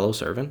thy fellow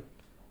servant?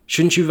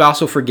 Shouldn't you have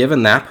also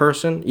forgiven that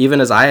person,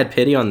 even as I had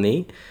pity on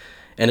thee?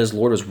 And his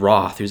Lord was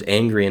wroth, he was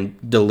angry, and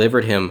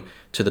delivered him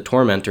to the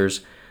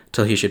tormentors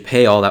till he should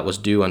pay all that was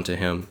due unto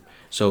him.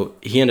 So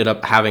he ended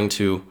up having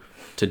to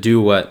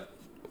do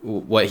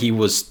what he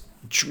was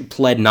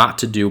pled not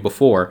to do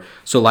before.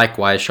 So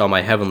likewise shall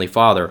my heavenly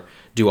Father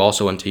do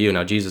also unto you.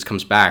 Now Jesus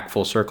comes back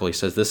full circle. He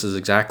says this is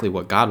exactly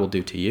what God will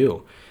do to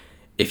you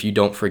if you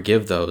don't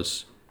forgive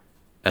those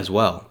as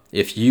well.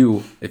 If you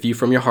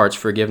from your hearts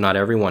forgive not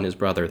everyone his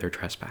brother their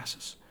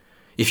trespasses.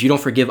 If you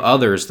don't forgive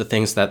others the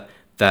things that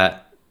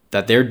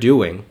they're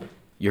doing,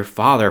 your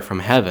Father from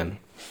heaven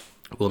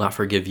will not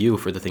forgive you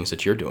for the things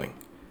that you're doing.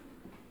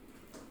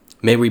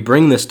 May we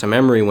bring this to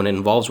memory when it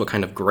involves what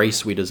kind of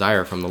grace we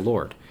desire from the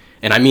Lord.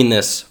 And I mean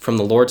this from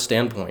the Lord's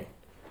standpoint.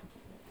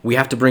 We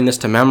have to bring this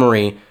to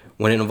memory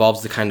when it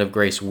involves the kind of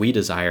grace we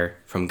desire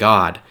from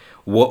God.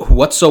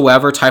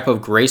 Whatsoever type of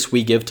grace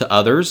we give to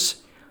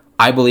others,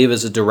 I believe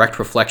is a direct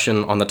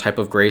reflection on the type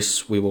of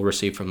grace we will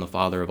receive from the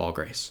Father of all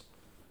grace.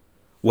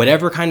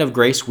 Whatever kind of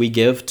grace we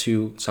give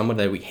to someone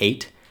that we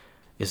hate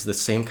is the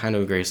same kind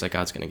of grace that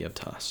God's going to give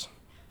to us.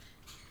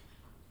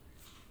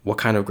 What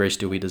kind of grace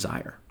do we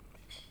desire?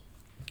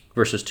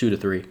 Verses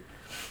 2-3.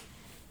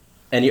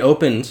 And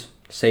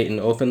Satan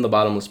opened the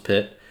bottomless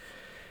pit,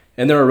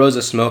 and there arose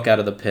a smoke out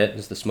of the pit,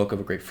 as the smoke of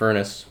a great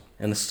furnace.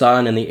 And the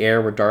sun and the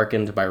air were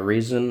darkened by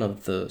reason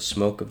of the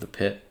smoke of the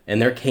pit. And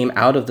there came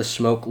out of the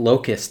smoke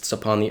locusts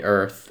upon the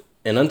earth,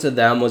 and unto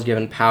them was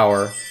given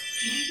power,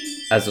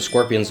 as the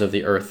scorpions of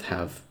the earth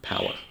have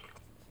power.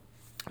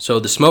 So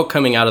the smoke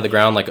coming out of the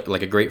ground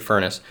like a great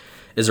furnace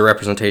is a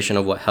representation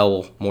of what hell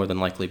will more than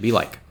likely be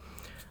like.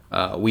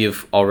 We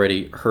have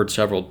already heard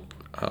several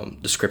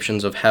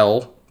descriptions of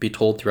hell be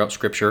told throughout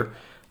Scripture,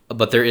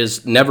 but there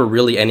is never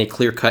really any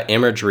clear-cut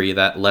imagery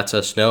that lets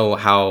us know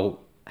how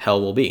hell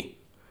will be.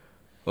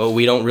 Well,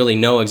 we don't really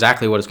know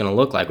exactly what it's going to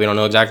look like. We don't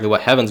know exactly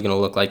what heaven's going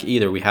to look like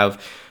either. We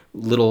have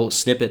little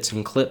snippets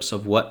and clips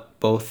of what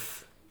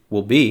both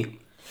will be.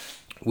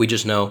 We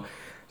just know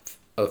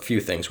a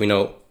few things. We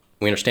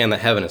understand that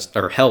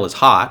hell is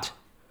hot.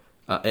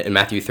 In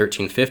Matthew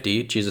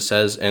 13:50, Jesus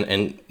says,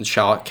 and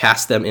shall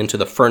cast them into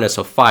the furnace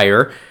of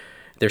fire.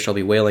 There shall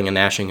be wailing and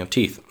gnashing of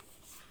teeth.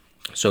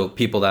 So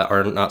people that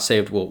are not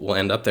saved will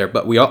end up there.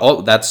 But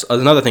that's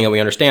another thing that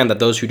we understand, that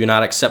those who do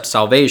not accept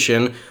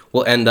salvation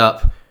will end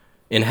up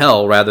in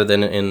hell rather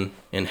than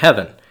in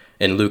heaven.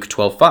 In Luke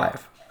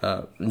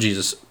 12:5,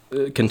 Jesus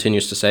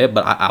continues to say,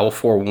 but I will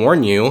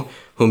forewarn you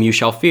whom you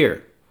shall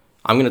fear.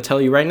 I'm going to tell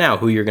you right now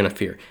who you're going to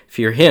fear.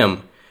 Fear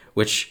him,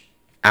 which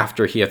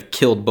after he hath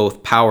killed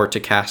hath power to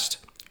cast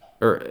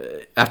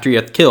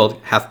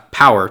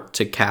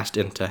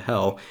into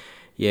hell.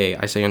 Yea,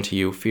 I say unto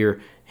you,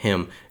 fear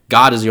him.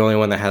 God is the only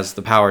one that has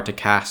the power to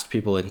cast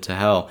people into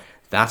hell.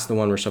 That's the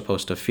one we're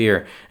supposed to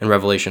fear. In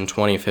Revelation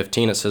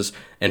 20:15, it says,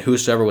 "And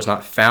whosoever was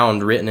not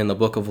found written in the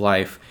book of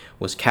life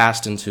was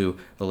cast into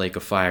the lake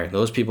of fire."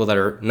 Those people that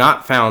are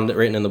not found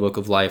written in the book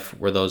of life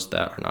were those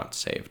that are not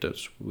saved,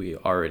 as we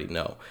already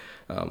know.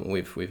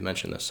 We've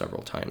mentioned this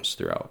several times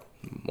throughout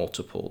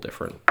multiple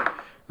different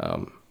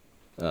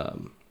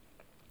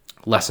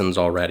lessons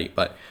already.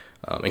 But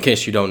in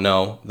case you don't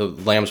know, the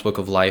Lamb's Book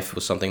of Life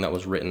was something that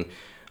was written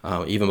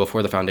even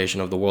before the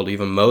foundation of the world.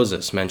 Even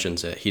Moses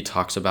mentions it. He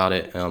talks about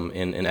it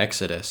in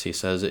Exodus. He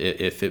says,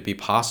 if it be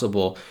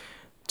possible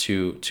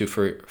to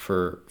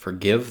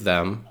forgive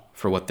them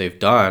for what they've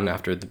done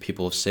after the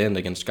people have sinned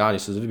against God, he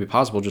says, if it be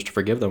possible just to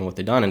forgive them what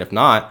they've done, and if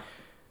not,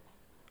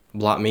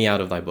 blot me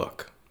out of thy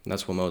book. And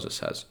that's what Moses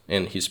says.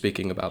 And he's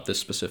speaking about this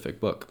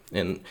specific book.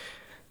 And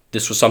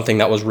this was something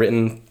that was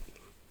written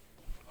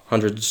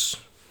hundreds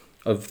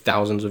of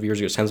thousands of years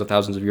ago, tens of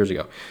thousands of years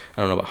ago.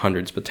 I don't know about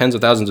hundreds, but tens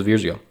of thousands of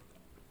years ago.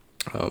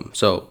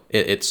 So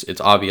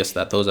it's obvious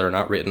that those that are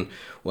not written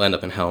will end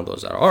up in hell, and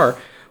those that are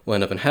will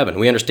end up in heaven.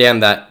 We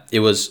understand that it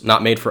was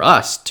not made for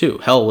us, too.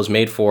 Hell was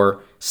made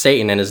for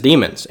Satan and his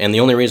demons. And the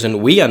only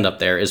reason we end up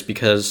there is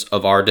because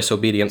of our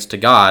disobedience to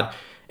God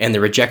and the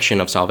rejection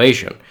of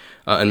salvation.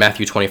 In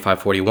Matthew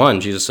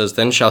 25:41, Jesus says,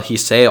 "Then shall he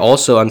say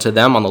also unto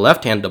them on the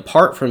left hand,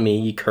 Depart from me,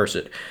 ye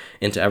cursed,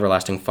 into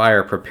everlasting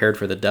fire, prepared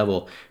for the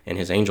devil and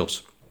his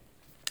angels."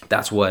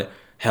 That's what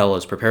hell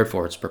is prepared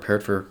for. It's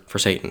prepared for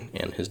Satan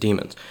and his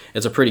demons.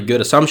 It's a pretty good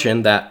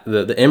assumption that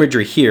the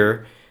imagery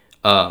here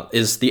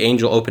is the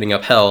angel opening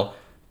up hell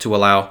to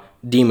allow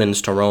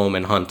demons to roam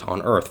and hunt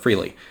on earth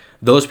freely.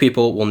 Those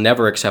people will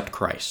never accept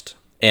Christ,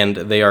 and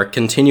they are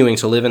continuing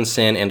to live in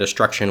sin and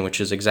destruction,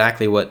 which is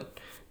exactly what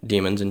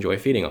demons enjoy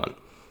feeding on.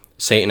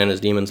 Satan and his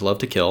demons love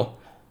to kill.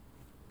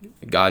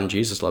 God and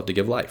Jesus love to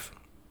give life.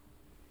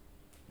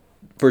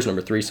 Verse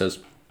number 3 says,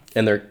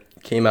 "And there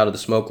came out of the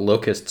smoke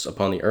locusts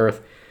upon the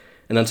earth,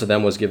 and unto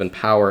them was given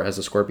power, as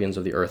the scorpions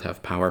of the earth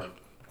have power."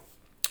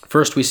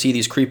 First, we see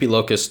these creepy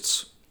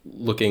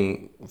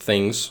locust-looking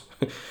things,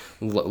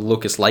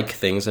 locust-like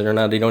things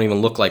that they don't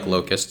even look like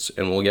locusts,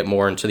 and we'll get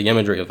more into the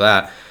imagery of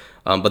that.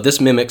 But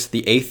this mimics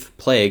the 8th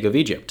plague of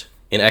Egypt.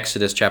 In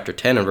Exodus chapter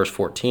 10 and verse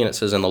 14, it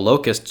says, "And the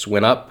locusts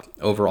went up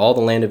over all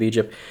the land of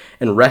Egypt,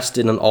 and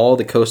rested on all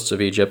the coasts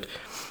of Egypt.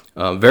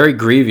 Very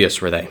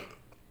grievous were they.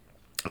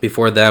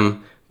 Before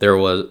them there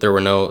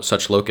were no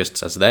such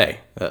locusts as they."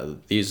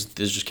 These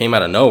just came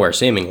out of nowhere,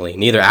 seemingly.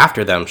 "Neither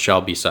after them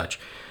shall be such.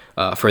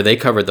 For they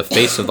covered the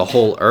face of the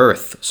whole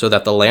earth, so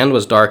that the land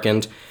was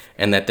darkened,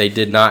 and that they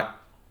did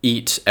not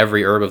eat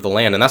every herb of the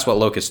land." And that's what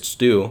locusts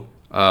do.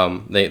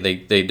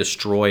 They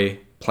destroy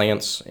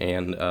plants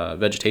and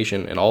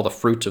vegetation and all the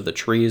fruits of the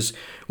trees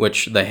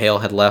which the hail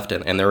had left,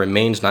 and there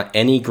remains not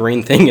any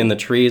green thing in the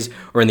trees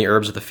or in the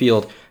herbs of the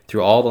field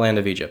through all the land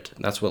of Egypt.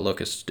 That's what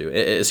locusts do.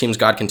 It seems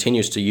God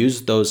continues to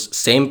use those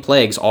same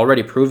plagues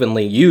already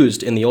provenly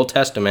used in the Old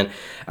Testament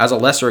as a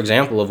lesser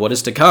example of what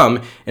is to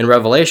come in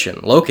Revelation.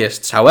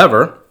 Locusts,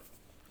 however,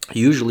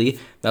 usually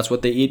that's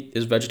what they eat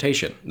is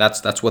vegetation.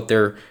 That's what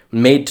they're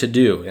made to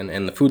do,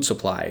 and the food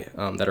supply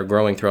that are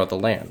growing throughout the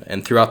land.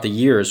 And throughout the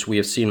years, we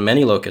have seen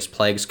many locust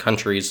plagues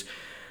countries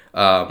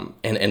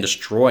and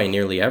destroy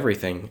nearly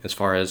everything as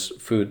far as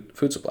food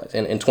supplies.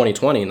 And in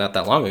 2020, not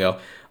that long ago,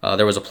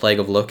 there was a plague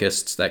of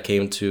locusts that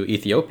came to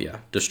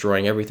Ethiopia,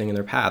 destroying everything in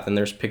their path. And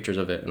there's pictures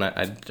of it, and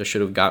I should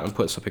have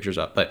put some pictures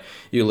up, but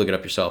you can look it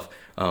up yourself,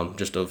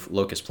 just of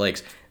locust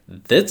plagues.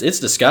 It's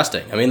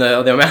disgusting. I mean,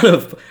 the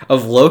amount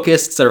of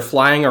locusts that are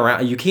flying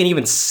around, you can't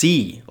even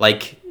see.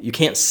 Like, you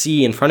can't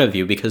see in front of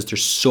you because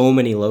there's so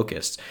many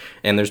locusts.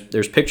 And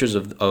there's pictures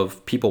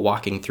of people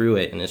walking through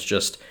it, and it's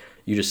just,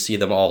 you just see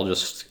them all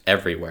just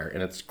everywhere,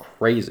 and it's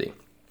crazy.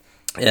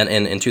 And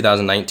in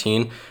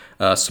 2019,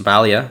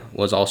 Somalia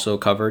was also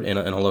covered in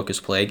a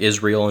locust plague.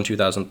 Israel in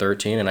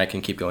 2013, and I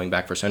can keep going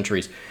back for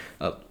centuries.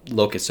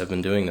 Locusts have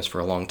been doing this for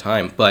a long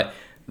time. But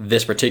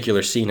this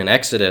particular scene in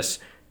Exodus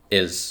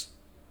is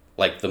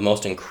like the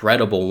most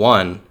incredible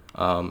one,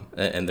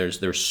 and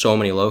there's so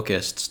many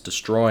locusts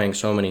destroying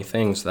so many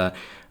things that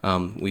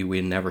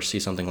we never see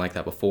something like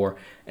that before,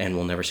 and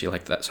we'll never see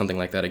something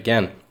like that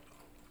again.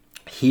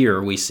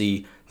 Here we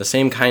see the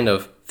same kind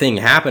of thing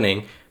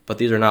happening, but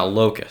these are not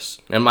locusts.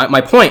 And my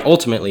point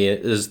ultimately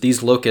is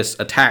these locust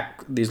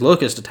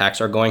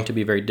attacks are going to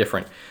be very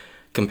different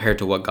compared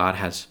to what God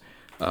has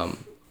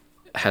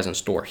in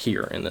store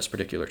here in this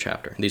particular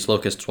chapter. These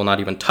locusts will not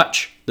even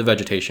touch the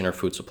vegetation or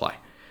food supply.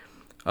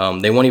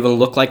 They won't even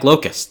look like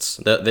locusts.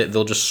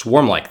 They'll just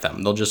swarm like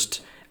them. They'll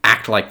just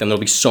act like them. There'll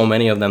be so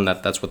many of them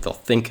that's what they'll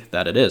think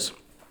that it is.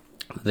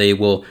 They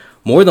will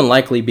more than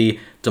likely be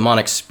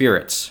demonic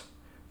spirits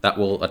that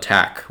will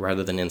attack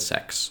rather than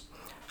insects.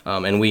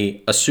 And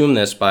we assume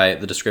this by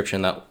the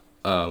description that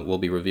will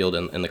be revealed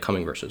in the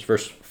coming verses.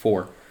 Verse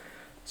 4.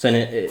 So, and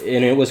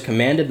it was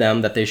commanded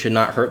them that they should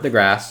not hurt the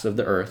grass of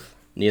the earth,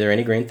 neither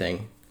any green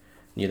thing,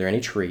 neither any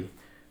tree,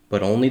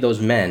 but only those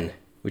men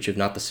which have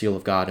not the seal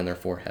of God in their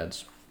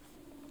foreheads.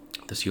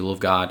 the seal of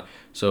God.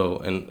 So,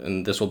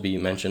 and this will be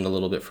mentioned a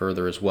little bit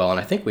further as well. And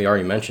I think we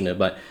already mentioned it,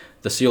 but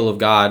the seal of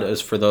God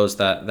is for those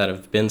that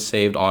have been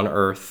saved on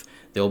earth.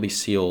 They'll be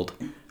sealed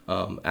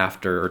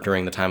after or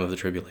during the time of the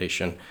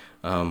tribulation.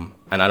 And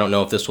I don't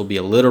know if this will be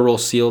a literal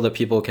seal that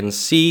people can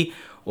see,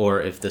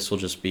 or if this will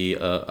just be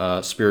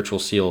a spiritual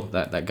seal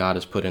that God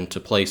has put into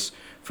place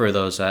for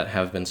those that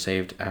have been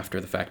saved after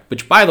the fact.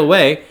 Which, by the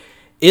way,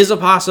 is a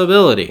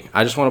possibility.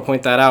 I just want to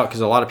point that out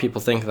because a lot of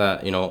people think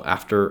that,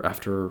 after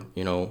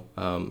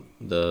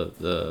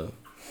the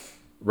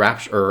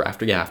rapture, or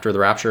after the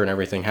rapture and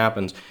everything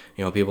happens,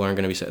 people aren't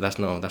going to be saved. That's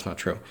not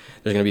true.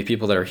 There's going to be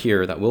people that are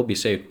here that will be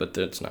saved, but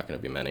it's not going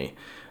to be many.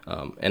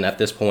 And at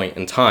this point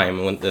in time,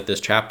 at this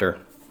chapter,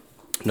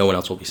 no one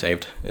else will be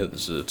saved.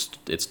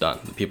 It's done.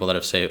 The people that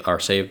are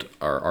saved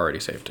are already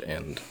saved,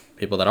 and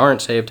people that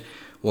aren't saved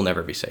will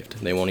never be saved.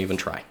 They won't even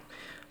try.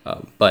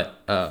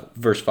 But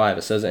verse 5,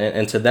 it says,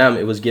 and to them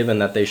it was given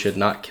that they should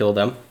not kill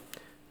them.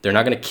 They're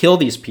not going to kill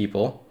these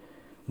people,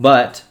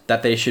 but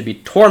that they should be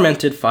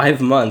tormented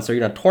 5 months. They're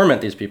going to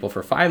torment these people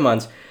for 5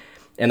 months,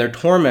 and their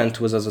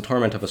torment was as the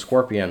torment of a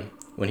scorpion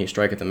when he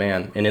striketh a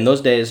man. And in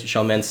those days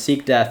shall men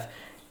seek death,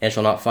 and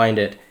shall not find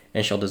it,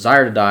 and shall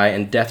desire to die,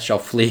 and death shall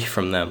flee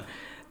from them.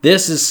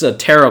 This is a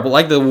terrible,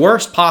 like the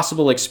worst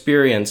possible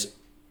experience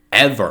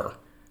ever,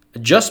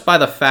 just by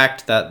the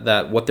fact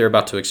that what they're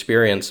about to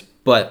experience,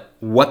 but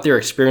what they're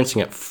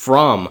experiencing it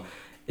from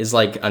is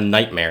like a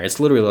nightmare. It's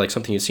literally like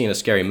something you see in a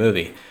scary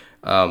movie.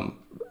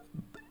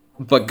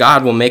 But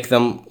God will make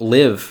them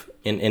live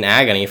in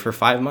agony for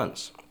 5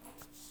 months.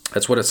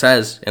 That's what it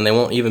says, and they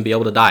won't even be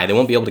able to die. They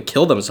won't be able to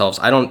kill themselves,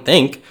 I don't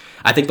think.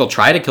 I think they'll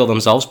try to kill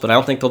themselves, but I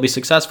don't think they'll be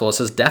successful. It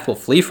says death will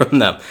flee from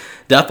them.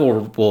 Death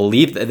will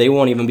leave. They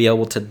won't even be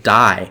able to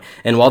die.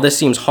 And while this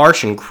seems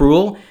harsh and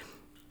cruel,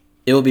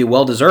 it will be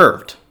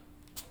well-deserved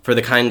for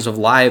the kinds of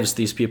lives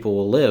these people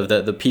will live,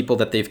 the people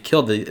that they've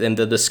killed, and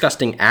the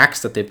disgusting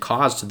acts that they've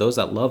caused to those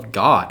that love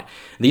God.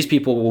 These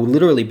people will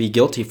literally be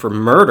guilty for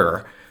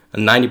murder,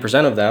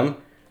 90% of them,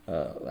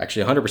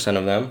 actually 100%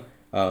 of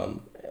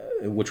them,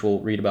 which we'll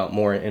read about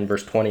more in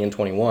verse 20 and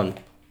 21.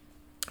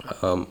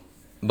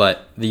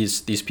 But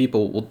these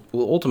people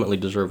will ultimately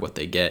deserve what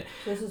they get.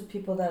 So this is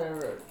people that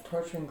are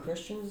torturing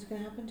Christians is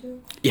going to happen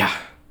to? Yeah,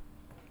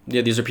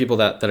 these are people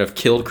that have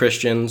killed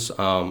Christians,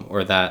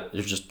 or that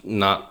are just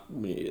not.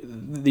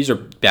 These are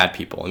bad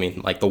people. I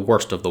mean, like the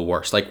worst of the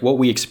worst. Like what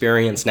we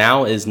experience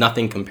now is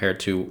nothing compared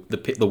to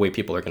the way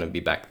people are going to be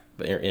back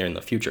in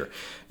the future,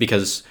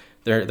 because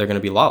they're going to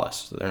be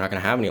lawless. They're not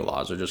going to have any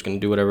laws. They're just going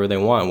to do whatever they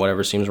want,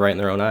 whatever seems right in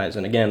their own eyes.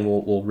 And again,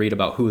 we'll read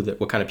about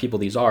what kind of people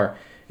these are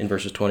in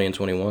verses 20 and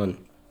 21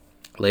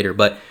 later.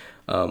 But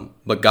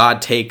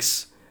God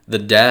takes the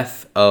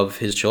death of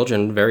his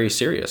children very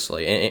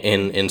seriously.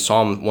 In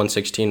Psalm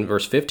 116,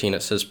 verse 15,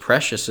 it says,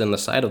 "Precious in the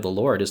sight of the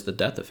Lord is the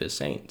death of his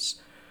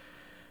saints."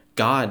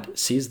 God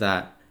sees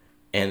that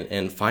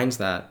and finds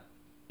that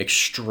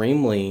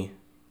extremely.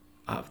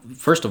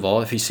 First of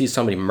all, if he sees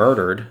somebody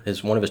murdered,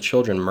 one of his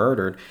children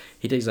murdered,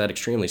 he takes that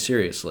extremely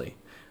seriously.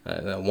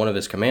 One of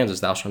his commands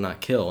is, "Thou shalt not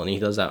kill," and he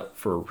does that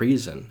for a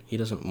reason. He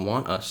doesn't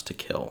want us to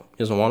kill.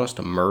 He doesn't want us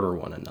to murder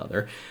one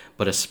another,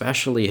 but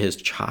especially his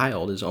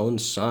child, his own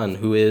son,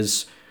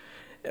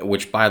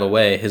 which, by the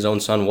way, his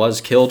own son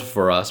was killed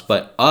for us,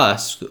 but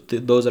us,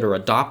 those that are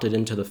adopted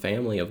into the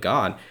family of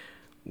God,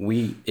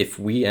 if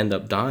we end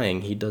up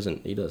dying, he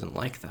doesn't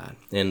like that.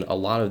 And a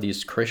lot of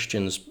these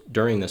Christians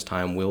during this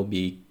time will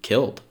be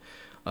killed,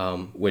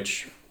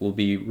 which will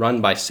be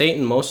run by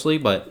Satan mostly,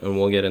 and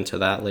we'll get into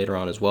that later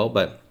on as well,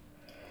 but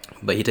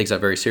he takes that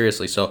very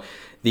seriously. So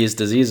these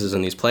diseases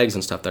and these plagues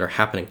and stuff that are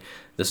happening,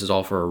 this is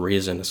all for a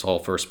reason. It's all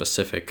for a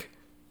specific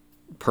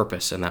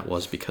purpose, and that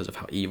was because of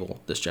how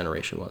evil this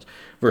generation was.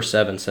 Verse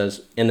 7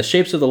 says, "In the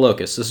shapes of the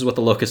locusts," this is what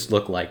the locusts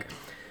look like.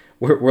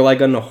 We're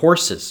like unto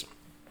horses.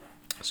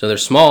 So they're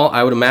small.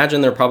 I would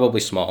imagine they're probably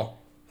small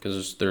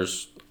because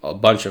there's a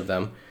bunch of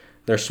them.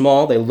 They're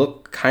small. They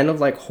look kind of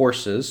like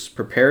horses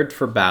prepared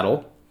for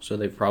battle. So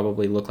they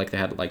probably look like they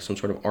had like some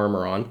sort of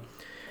armor on.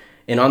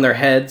 And on their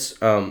heads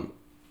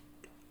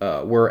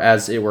were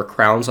as it were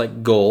crowns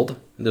like gold.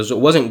 It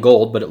wasn't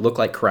gold, but it looked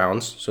like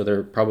crowns. So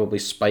they're probably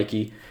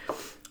spiky.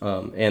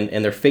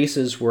 And their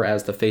faces were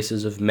as the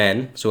faces of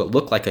men. So it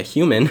looked like a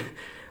human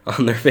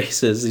on their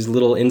faces. These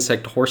little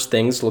insect horse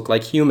things look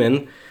like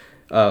human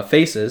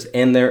faces,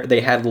 and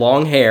they had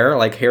long hair,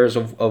 like hairs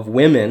of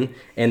women,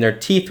 and their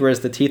teeth were as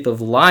the teeth of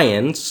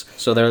lions,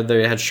 so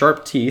they had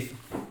sharp teeth.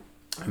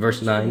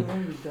 Verse 9.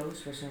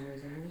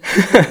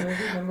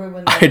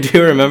 I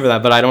do remember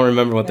that, but I don't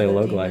remember what they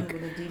look like.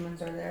 When the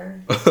demons are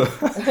there.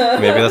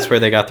 Maybe that's where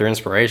they got their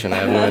inspiration. I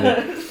have no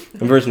idea.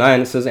 In verse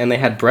 9, it says, "And they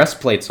had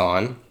breastplates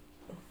on,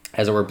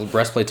 as it were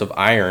breastplates of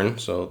iron,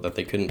 so that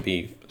they couldn't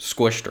be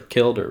squished or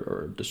killed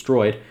or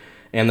destroyed.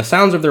 And the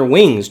sounds of their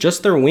wings,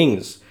 just their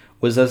wings,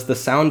 was as the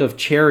sound of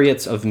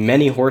chariots of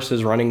many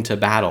horses running to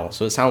battle."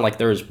 So it sounded like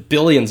there was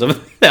billions of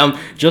them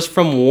just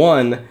from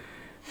one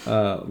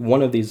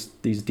of these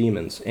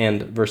demons.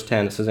 And verse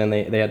 10, it says, "And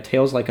they had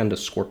tails like unto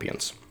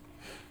scorpions,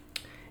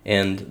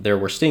 and there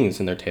were stings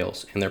in their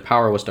tails, and their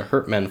power was to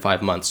hurt men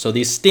 5 months. So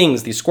these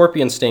stings, these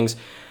scorpion stings,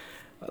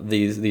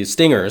 these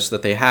stingers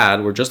that they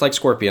had were just like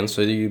scorpions.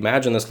 So you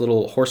imagine this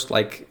little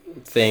horse-like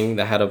thing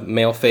that had a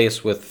male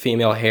face with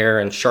female hair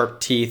and sharp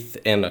teeth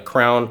and a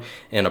crown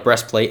and a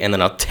breastplate and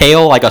then a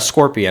tail like a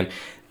scorpion.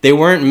 They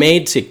weren't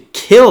made to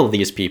kill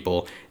these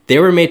people. They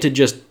were made to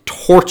just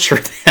torture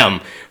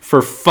them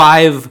for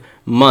 5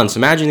 months.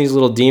 Imagine these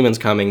little demons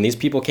coming. These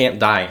people can't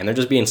die, and they're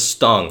just being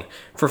stung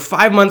for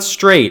 5 months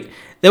straight.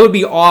 That would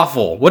be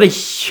awful. What a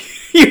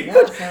huge... That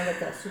would sound like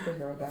that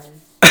superhero guy.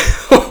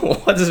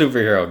 What's a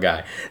superhero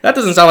guy? That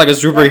doesn't sound like a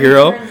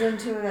superhero. He turns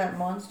into that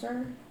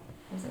monster.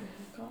 Is that what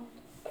it's called?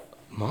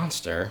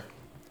 Monster?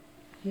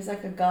 He's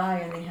like a guy,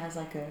 and he has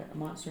like a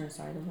monster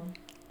inside of him.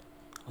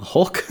 A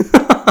Hulk?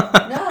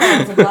 No,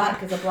 it's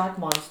a black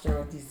monster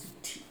with these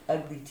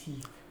ugly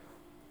teeth.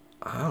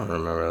 I don't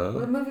remember that.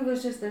 Well, the movie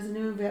was just, there's a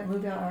new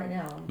movie out right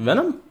now.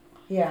 Venom?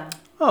 Yeah.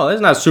 Oh,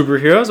 it's not a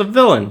superhero. It's a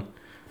villain.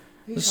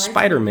 He A tries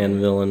Spider-Man to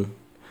be villain.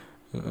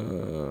 good.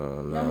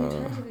 No, he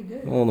tries to be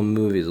good. Well, the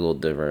movie's a little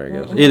different,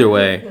 I guess. Either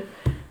way,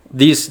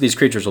 these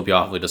creatures will be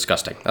awfully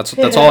disgusting.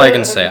 That's all I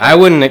can say. I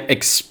wouldn't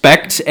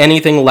expect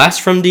anything less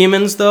from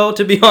demons, though,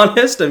 to be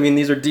honest. I mean,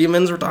 these are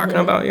demons we're talking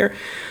about here.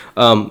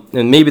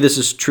 And maybe this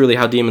is truly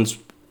how demons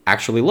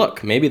actually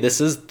look. Maybe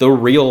this is the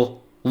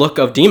real look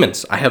of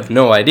demons. I have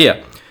no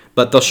idea.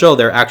 But they'll show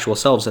their actual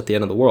selves at the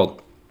end of the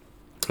world.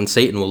 And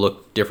Satan will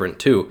look different,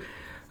 too.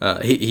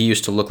 He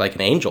used to look like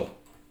an angel,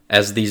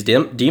 as these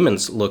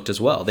demons looked as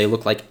well. They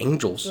look like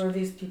angels. So are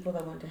these people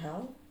that went to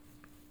hell?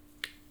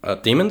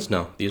 Demons?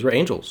 No. These were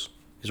angels.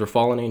 These were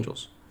fallen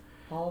angels.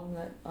 All of them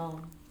that...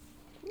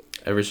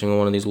 Every single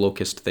one of these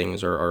locust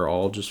things are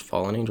all just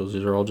fallen angels.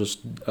 These are all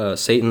just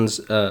Satan's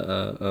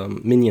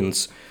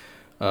minions.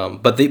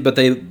 But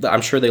they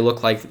I'm sure they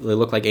look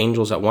like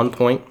angels at one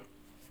point.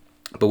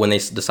 But when they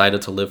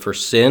decided to live for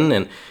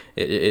sin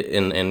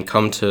and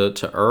come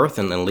to earth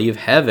and then leave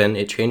heaven,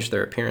 it changed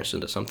their appearance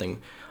into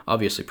something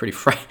obviously pretty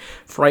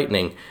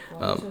frightening.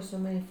 Why is there so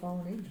many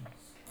fallen angels?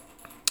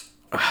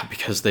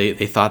 Because they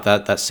thought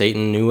that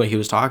Satan knew what he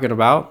was talking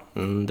about,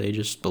 and they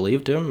just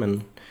believed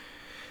him.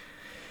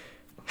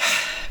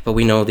 But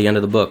we know the end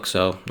of the book,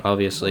 so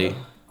obviously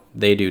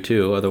they do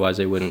too. Otherwise,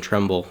 they wouldn't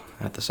tremble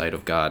at the sight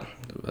of God.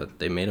 But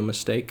they made a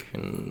mistake,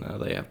 and now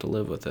they have to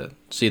live with it.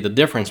 See, the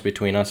difference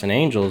between us and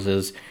angels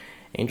is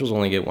angels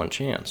only get one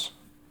chance.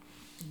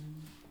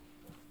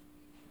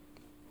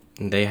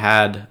 And they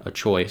had a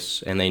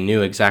choice, and they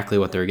knew exactly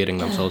what they were getting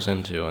themselves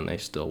into, and they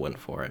still went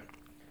for it.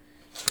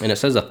 And it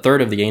says a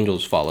third of the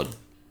angels followed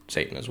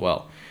Satan as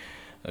well.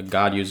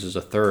 God uses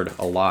a third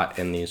a lot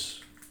in these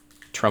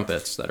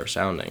trumpets that are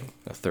sounding.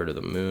 A third of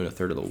the moon, a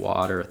third of the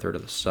water, a third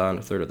of the sun,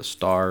 a third of the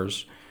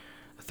stars.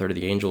 A third of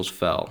the angels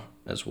fell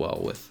as well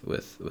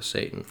with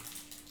Satan.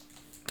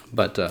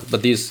 But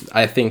these,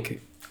 I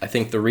think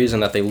the reason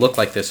that they look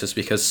like this is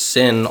because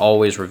sin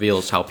always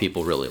reveals how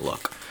people really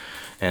look.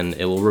 And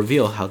it will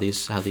reveal how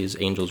these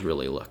angels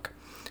really look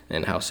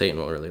and how Satan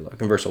will really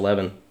look. In verse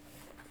 11,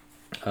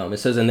 it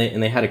says, and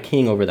they had a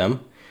king over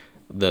them.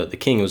 The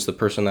king was the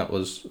person that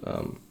was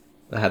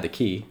that had the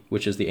key,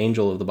 which is the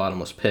angel of the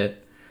bottomless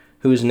pit,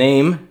 whose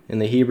name in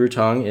the Hebrew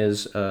tongue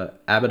is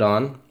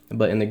Abaddon,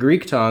 but in the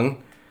Greek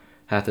tongue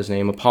hath his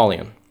name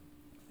Apollyon,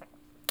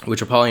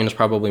 which Apollyon is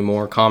probably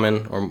more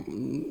common or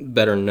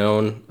better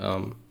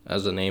known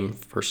as a name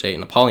for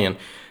Satan. Apollyon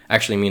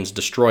actually means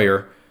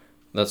destroyer.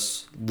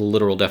 That's the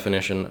literal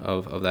definition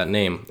of that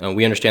name.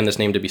 We understand this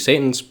name to be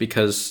Satan's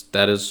because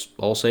that is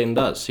all Satan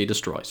does. He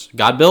destroys.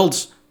 God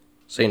builds,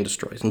 Satan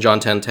destroys. In John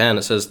 10:10,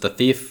 it says,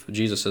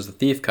 Jesus says, the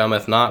thief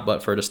cometh not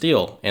but for to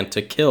steal and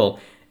to kill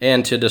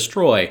and to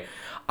destroy.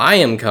 I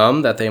am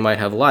come that they might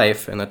have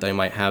life and that they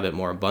might have it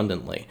more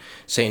abundantly.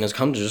 Satan has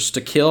come just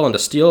to kill and to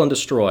steal and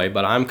destroy,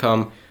 but I'm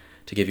come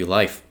to give you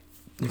life.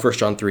 In 1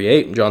 John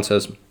 3:8, John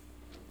says,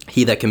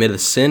 he that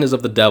committeth sin is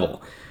of the devil,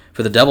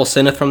 for the devil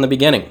sinneth from the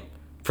beginning.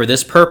 For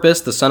this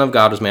purpose the Son of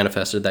God was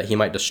manifested, that he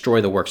might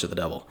destroy the works of the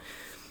devil.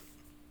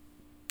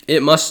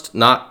 It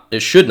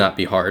should not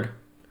be hard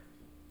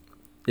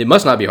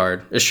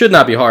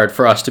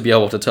for us to be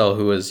able to tell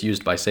who is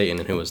used by Satan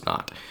and who is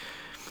not.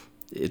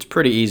 It's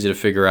pretty easy to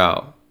figure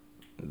out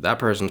that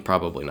person's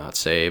probably not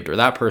saved, or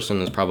that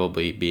person is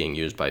probably being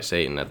used by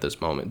Satan at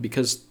this moment,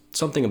 because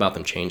something about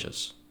them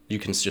changes. You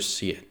can just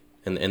see it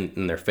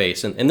in their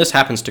face. And this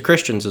happens to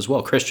Christians as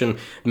well. Christian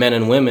men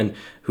and women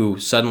who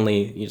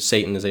suddenly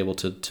Satan is able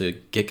to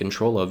get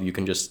control of. You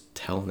can just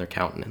tell in their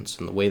countenance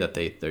and the way that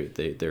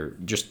they're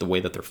just the way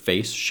that their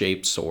face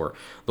shapes, or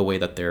the way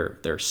that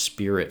their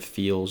spirit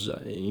feels.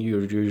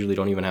 You usually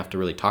don't even have to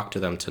really talk to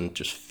them to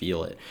just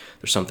feel it.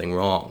 There's something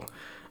wrong.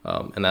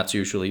 And that's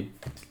usually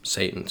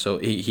Satan. So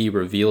he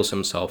reveals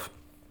himself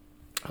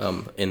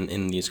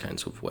in these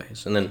kinds of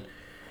ways. And then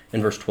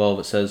in verse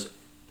 12 it says,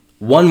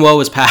 one woe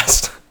is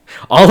past.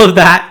 All of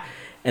that,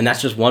 and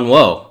that's just one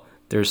woe.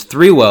 There's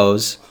 3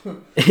 woes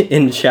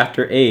in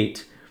chapter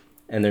 8,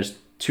 and there's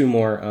 2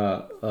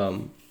 more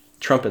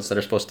trumpets that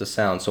are supposed to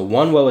sound. So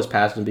one woe is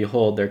past, and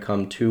behold, there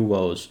come 2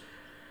 woes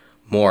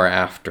more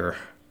hereafter.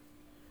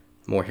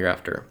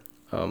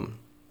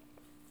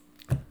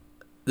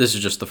 This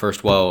is just the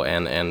first woe,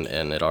 and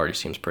it already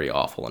seems pretty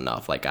awful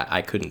enough. Like,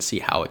 I couldn't see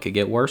how it could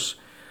get worse.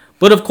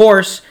 But, of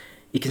course,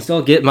 it can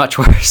still get much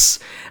worse.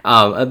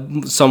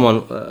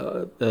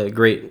 Someone, a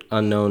great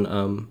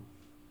unknown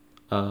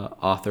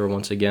author,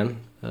 once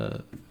again,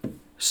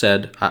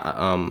 said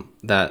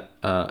that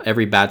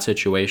every bad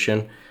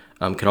situation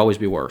could always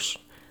be worse.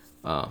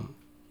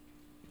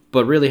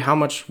 But really, how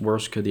much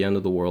worse could the end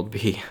of the world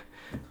be?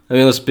 I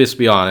mean, let's just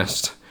be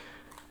honest.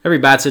 Every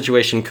bad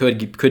situation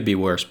could be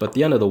worse, but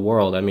the end of the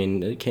world, I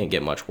mean, it can't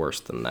get much worse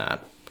than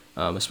that.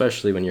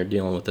 Especially when you're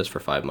dealing with this for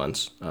 5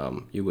 months.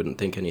 You wouldn't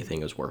think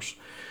anything is worse.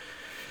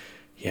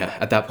 Yeah,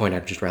 at that point,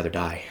 I'd just rather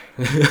die.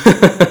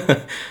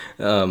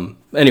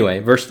 Anyway,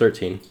 verse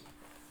 13.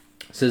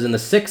 It says, "And the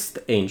sixth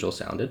angel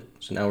sounded."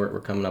 So now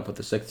we're coming up with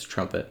the sixth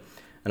trumpet.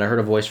 "And I heard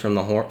a voice from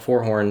the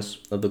four horns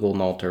of the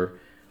golden altar,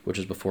 which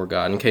is before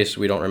God." In case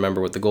we don't remember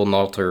what the golden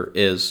altar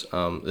is,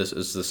 this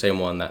is the same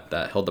one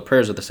that held the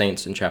prayers of the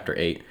saints in chapter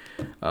 8.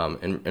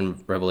 In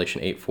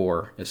Revelation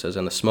 8:4, it says,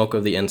 "And the smoke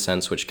of the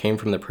incense, which came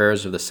from the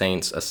prayers of the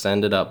saints,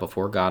 ascended up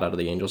before God out of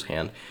the angel's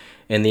hand.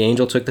 And the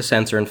angel took the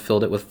censer and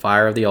filled it with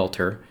fire of the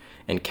altar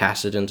and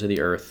cast it into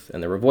the earth.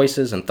 And there were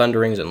voices and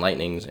thunderings and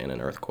lightnings and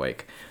an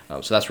earthquake."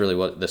 So that's really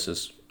what this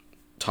is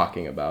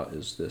talking about,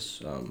 is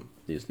this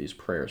these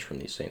prayers from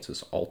these saints,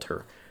 this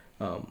altar.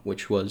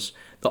 Which was,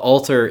 the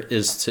altar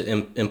is to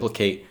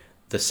implicate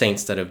the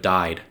saints that have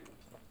died.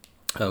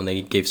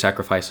 They gave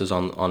sacrifices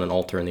on an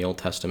altar in the Old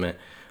Testament,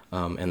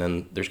 and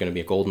then there's going to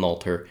be a golden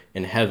altar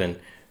in heaven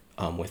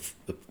with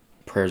the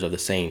prayers of the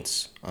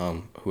saints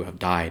who have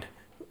died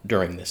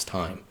during this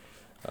time.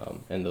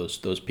 And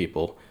those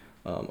people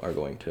are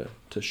going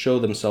to show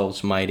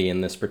themselves mighty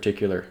in this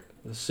particular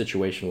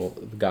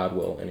situation. God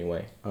will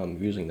anyway,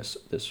 using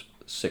this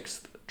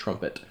sixth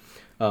trumpet.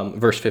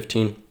 Verse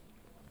 15.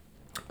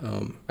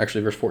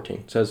 Verse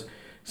 14 says,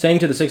 "Saying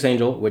to the sixth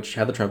angel, which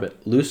had the trumpet,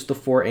 loose the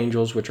 4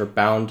 angels which are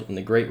bound in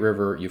the great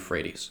river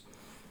Euphrates."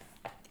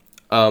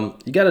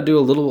 You got to do a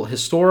little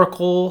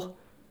historical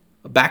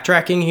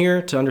backtracking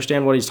here to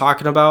understand what he's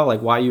talking about,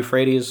 like why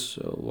Euphrates,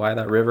 why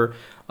that river.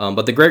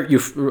 But the great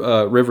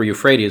river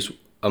Euphrates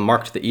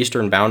marked the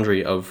eastern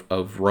boundary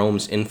of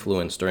Rome's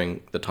influence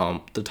during the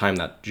time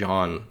that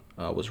John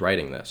was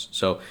writing this.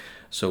 So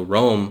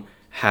Rome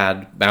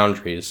had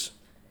boundaries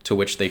to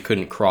which they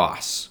couldn't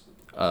cross.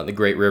 The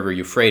great river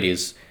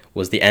Euphrates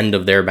was the end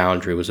of their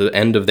boundary, was the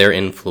end of their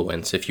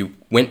influence. If you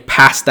went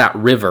past that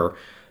river,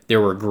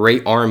 there were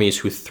great armies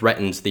who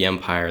threatened the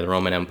empire, the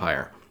Roman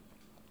Empire.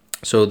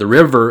 So the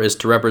river is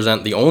to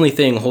represent the only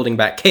thing holding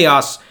back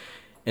chaos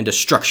and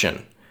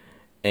destruction.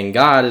 And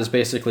God is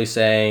basically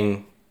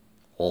saying,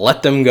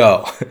 let them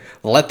go.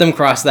 Let them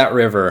cross that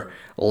river.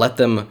 Let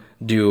them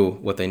do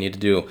what they need to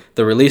do.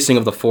 The releasing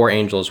of the 4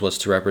 angels was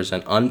to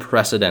represent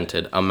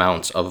unprecedented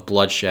amounts of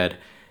bloodshed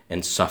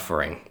and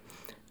suffering.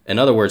 In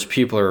other words,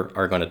 people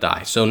are going to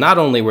die. So not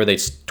only were they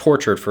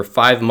tortured for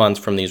 5 months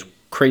from these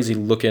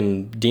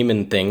crazy-looking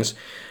demon things,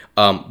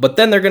 but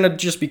then they're going to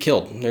just be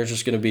killed. They're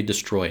just going to be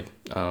destroyed.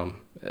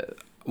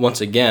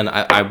 Once again,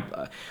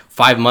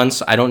 5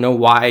 months, I don't know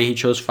why he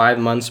chose 5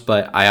 months,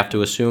 but I have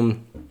to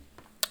assume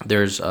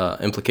there's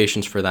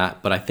implications for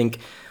that. But I think,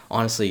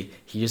 honestly,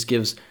 he just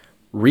gives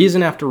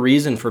reason after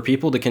reason for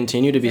people to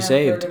continue to be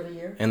saved,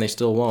 and they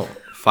still won't.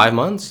 5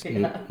 months?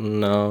 Yeah.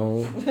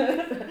 No.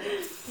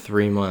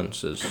 3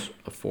 months is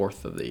a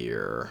fourth of the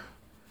year.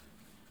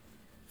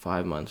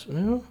 5 months?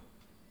 No.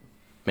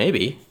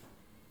 Maybe.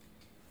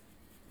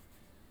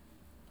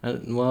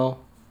 Well,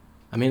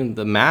 I mean,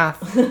 the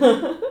math.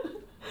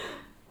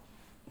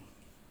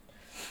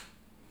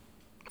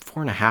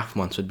 4.5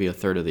 months would be a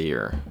third of the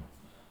year.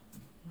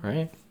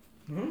 Right?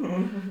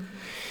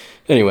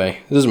 Anyway,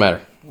 it doesn't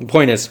matter. The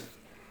point is,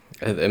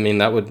 I mean,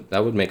 that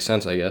would make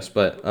sense, I guess.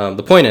 But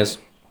the point is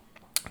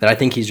that I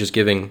think he's just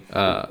giving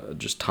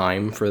just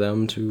time for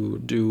them to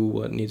do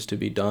what needs to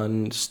be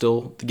done,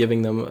 still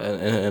giving them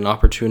an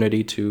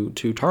opportunity to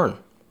turn.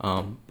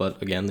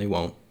 But again, they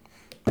won't,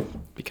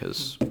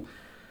 because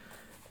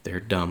they're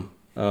dumb.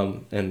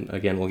 And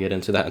again, we'll get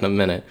into that in a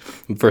minute.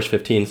 Verse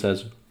 15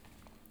 says,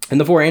 "And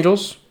the 4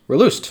 angels were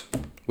loosed,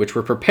 which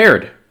were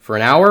prepared for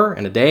an hour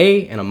and a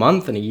day and a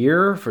month and a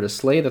year for to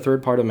slay the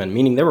third part of men,"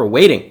 meaning they were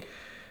waiting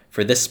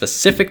for this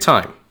specific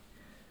time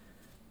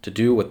to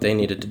do what they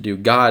needed to do.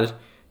 God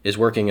is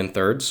working in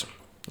thirds,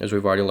 as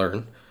we've already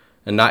learned,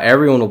 and not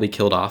everyone will be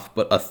killed off,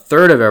 but a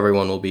third of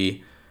everyone will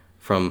be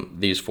from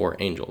these 4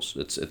 angels.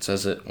 It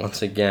says it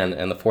once again,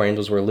 "And the 4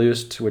 angels were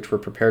loosed, which were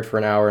prepared for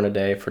an hour and a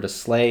day for to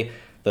slay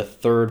the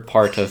third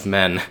part of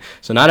men."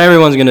 So not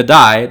everyone's going to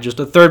die, just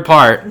a third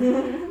part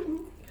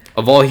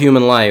of all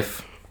human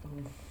life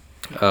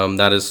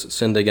that is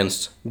sinned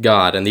against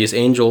God. And these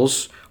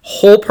angels'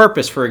 whole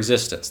purpose for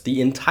existence,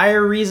 the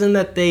entire reason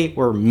that they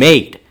were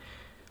made,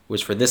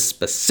 was for this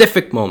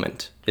specific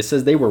moment. It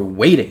says they were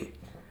waiting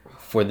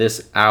for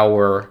this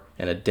hour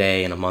and a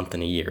day and a month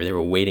and a year. They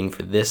were waiting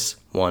for this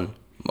one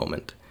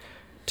moment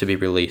to be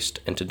released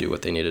and to do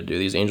what they needed to do.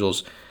 These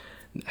angels,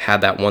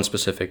 had that one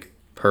specific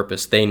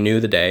purpose. They knew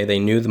the day, they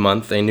knew the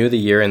month, they knew the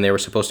year, and they were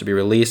supposed to be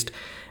released,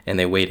 and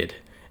they waited,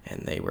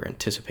 and they were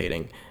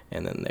anticipating,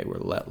 and then they were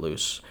let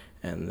loose,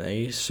 and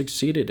they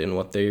succeeded in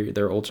what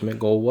their ultimate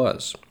goal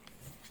was.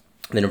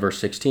 Then in verse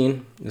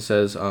 16, it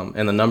says,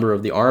 and the number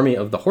of the army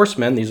of the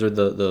horsemen, these are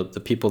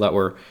the people that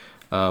were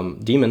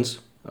demons,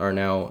 are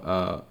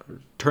now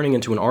turning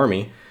into an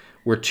army,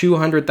 were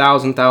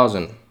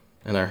 200,000.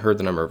 And I heard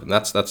the number of them.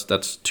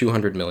 That's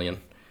 200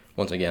 million.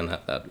 Once again,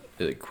 that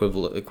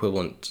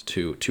equivalent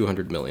to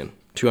 200 million.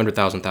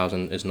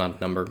 200,000 is not a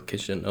number, in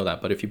case you didn't know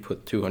that. But if you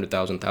put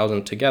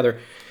 200,000 together,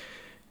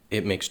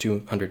 it makes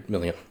 200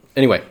 million.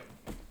 Anyway,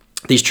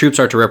 these troops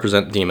are to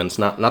represent demons,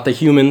 not the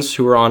humans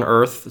who were on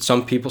Earth.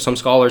 Some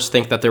scholars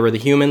think that there were the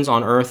humans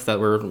on Earth that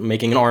were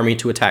making an army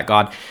to attack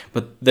God,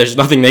 but there's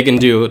nothing they can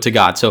do to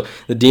God. So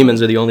the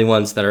demons are the only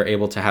ones that are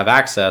able to have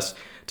access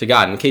to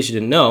God. In case you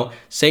didn't know,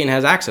 Satan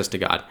has access to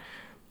God.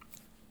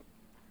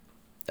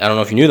 I don't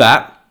know if you knew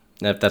that,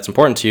 if that's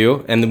important to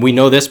you. And we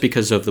know this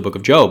because of the book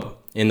of Job.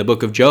 In the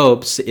book of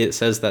Job, it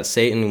says that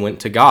Satan went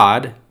to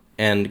God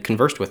and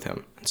conversed with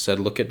him and said,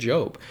 look at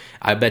Job.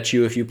 I bet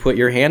you if you put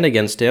your hand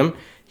against him,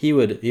 he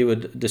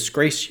would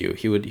disgrace you.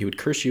 He would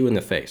curse you in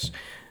the face.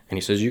 And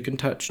he says, you can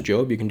touch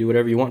Job. You can do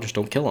whatever you want. Just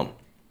don't kill him.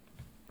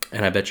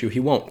 And I bet you he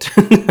won't.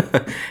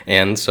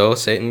 And so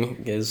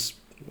Satan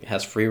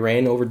has free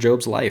reign over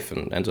Job's life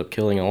and ends up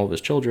killing all of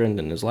his children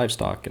and his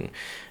livestock and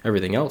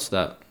everything else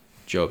that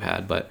Job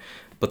had. But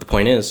the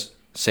point is,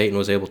 Satan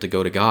was able to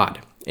go to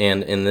God.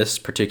 And in this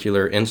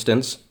particular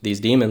instance,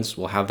 these demons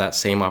will have that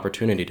same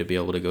opportunity to be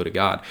able to go to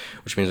God,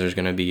 which means there's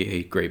going to be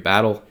a great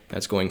battle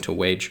that's going to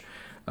wage.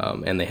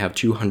 And they have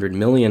 200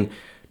 million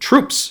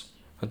troops,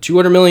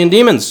 200 million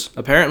demons,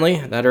 apparently,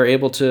 that are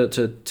able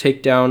to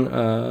take down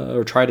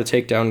or try to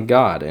take down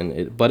God.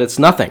 But it's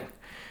nothing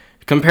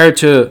compared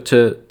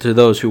to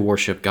those who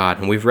worship God.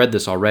 And we've read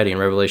this already in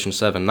Revelation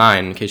 7:9.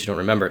 In case you don't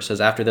remember, it says,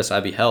 after this I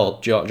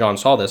beheld, John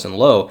saw this, and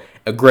lo,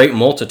 a great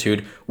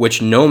multitude,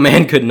 which no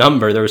man could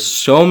number. There were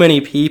so many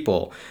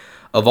people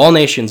of all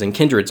nations and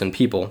kindreds and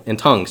people and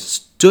tongues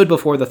stood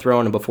before the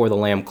throne and before the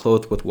Lamb,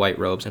 clothed with white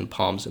robes and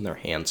palms in their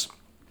hands,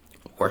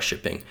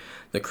 worshiping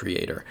the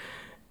Creator.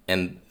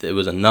 And it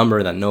was a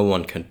number that no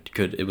one could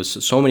it was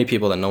so many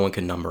people that no one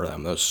could number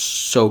them. It was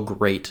so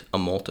great a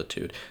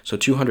multitude. So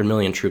 200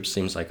 million troops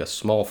seems like a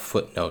small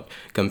footnote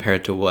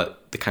compared to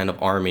what the kind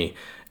of army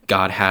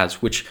God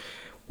has, which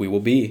we will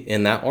be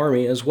in that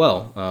army as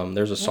well.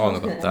 There's a song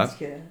about that.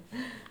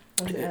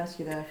 I was going to ask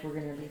you that if we're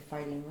going to be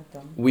fighting with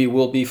them. We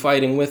will be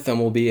fighting with them.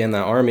 We'll be in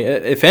that army.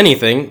 If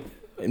anything,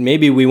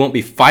 maybe we won't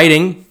be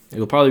fighting. It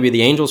will probably be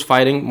the angels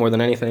fighting more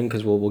than anything,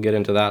 because we'll get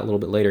into that a little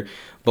bit later.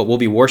 But we'll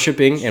be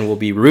worshiping and we'll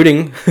be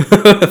rooting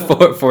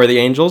for the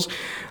angels,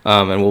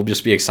 and we'll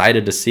just be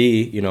excited to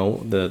see,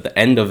 the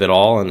end of it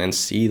all, and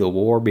see the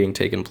war being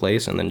taken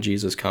place, and then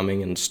Jesus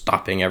coming and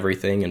stopping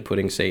everything and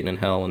putting Satan in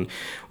hell, and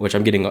which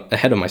I'm getting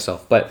ahead of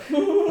myself. But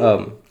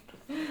the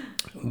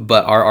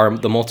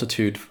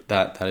multitude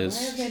that is.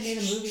 Why have they made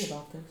a movie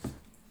about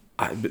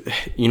this?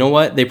 You know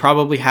what? They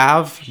probably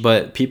have,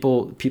 but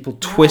people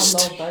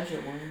twist. Low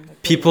budget one.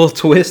 People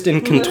twist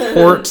and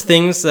contort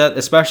things that,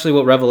 especially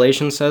what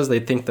Revelation says, they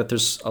think that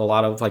there's a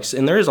lot of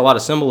and there is a lot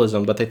of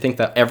symbolism, but they think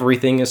that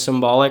everything is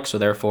symbolic, so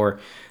therefore,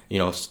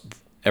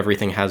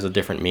 everything has a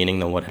different meaning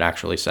than what it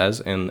actually says,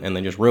 and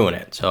they just ruin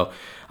it. So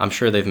I'm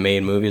sure they've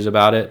made movies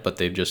about it, but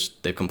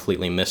they've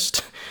completely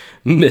missed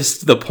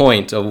the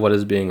point of what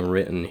is being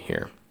written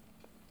here.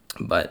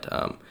 But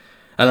I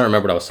don't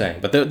remember what I was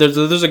saying, but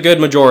there's a good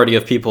majority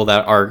of people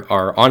that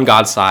are on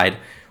God's side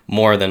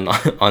more than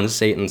on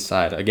Satan's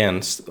side.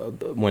 Again,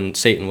 when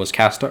Satan was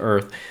cast to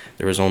earth,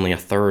 there was only a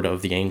third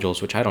of the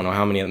angels, which I don't know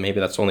how many,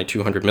 maybe that's only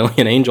 200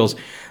 million angels.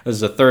 This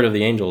is a third of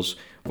the angels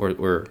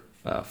were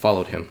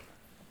followed him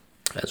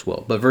as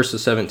well. But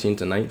verses 17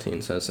 to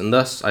 19 says, and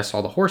thus I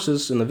saw the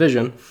horses in the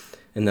vision,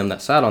 and them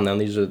that sat on them,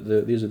 these are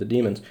the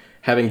demons,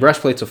 having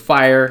breastplates of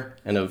fire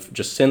and of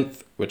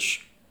jacinth,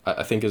 which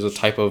I think is a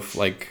type of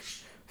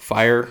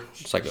fire.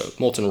 It's like a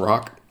molten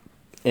rock.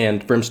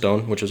 And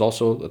brimstone, which is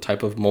also a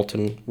type of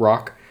molten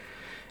rock.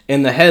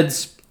 And the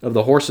heads of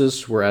the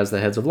horses were as the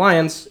heads of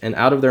lions, and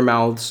out of their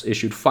mouths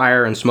issued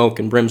fire and smoke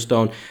and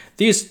brimstone.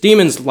 These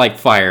demons like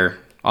fire,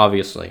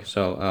 obviously.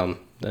 So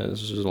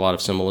there's a lot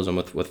of symbolism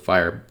with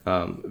fire.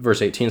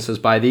 Verse 18 says,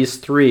 by these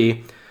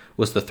three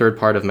was the third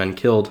part of men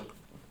killed,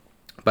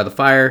 by the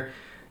fire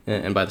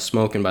and by the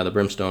smoke and by the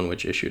brimstone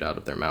which issued out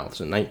of their mouths.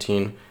 And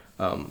 19,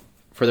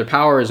 for their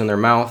power is in their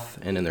mouth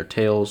and in their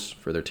tails,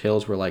 for their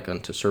tails were like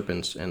unto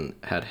serpents and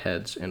had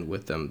heads, and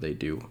with them they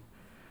do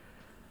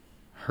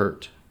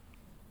hurt.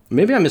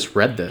 Maybe I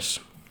misread this.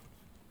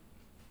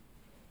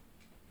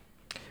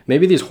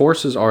 Maybe these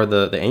horses are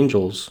the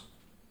angels.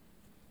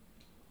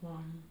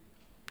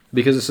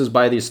 Because it says,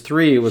 by these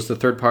three was the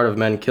third part of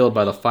men killed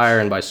by the fire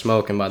and by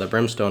smoke and by the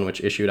brimstone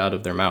which issued out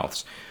of their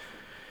mouths.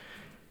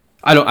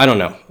 I don't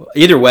know.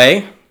 Either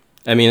way,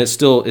 I mean, it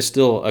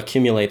still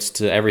accumulates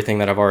to everything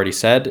that I've already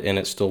said, and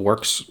it still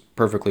works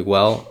perfectly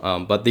well.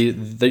 But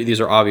these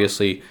are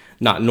obviously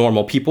not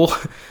normal people,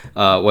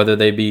 whether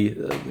they be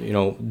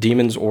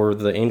demons or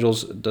the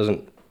angels,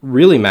 doesn't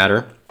really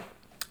matter.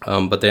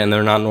 But they're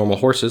not normal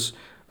horses.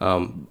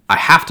 I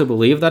have to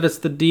believe that it's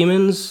the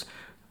demons.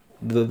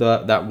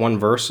 That one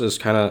verse is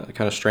kind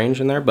of strange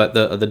in there, but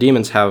the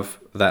demons have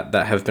that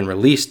have been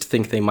released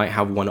think they might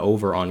have one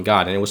over on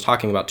God, and it was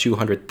talking about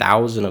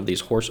 200,000 of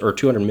these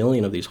 200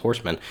 million of these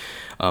horsemen,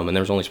 and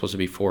there was only supposed to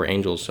be 4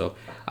 angels. So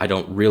I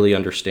don't really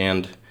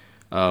understand,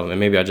 and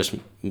maybe I just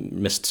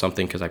missed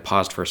something because I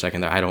paused for a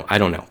second there. I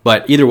don't know,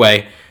 but either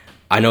way,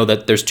 I know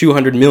that there's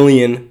 200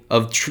 million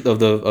of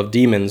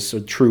demons,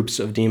 troops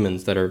of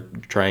demons that are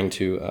trying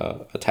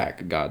to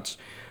attack God's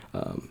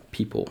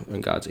people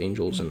and God's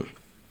angels and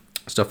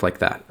stuff like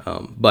that.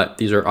 But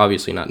these are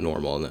obviously not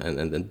normal,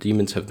 and the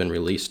demons have been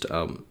released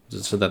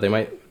so that they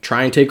might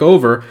try and take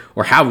over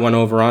or have one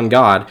over on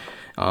God,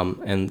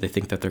 and they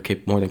think that they're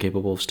more than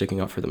capable of sticking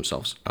up for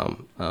themselves.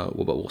 But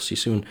we'll see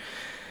soon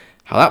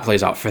how that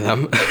plays out for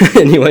them.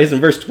 Anyways,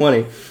 in verse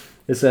 20,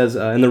 it says,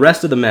 and the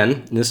rest of the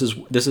men, and this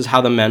is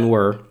how the men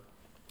were,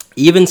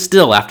 even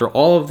still after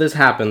all of this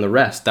happened, the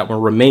rest that were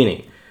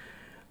remaining,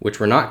 which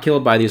were not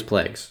killed by these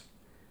plagues,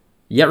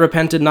 yet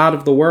repented not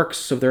of the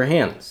works of their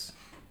hands,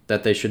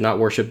 that they should not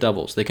worship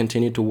devils. They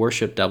continued to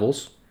worship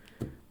devils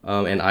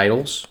and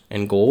idols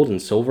and gold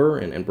and silver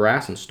and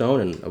brass and stone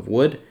and of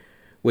wood,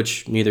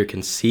 which neither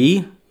can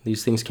see,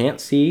 these things can't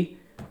see,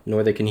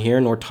 nor they can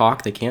hear, nor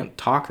talk. They can't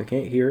talk, they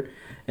can't hear.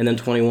 And then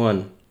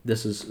 21,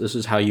 this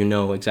is how you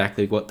know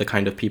exactly what the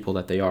kind of people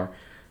that they are. It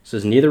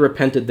says, neither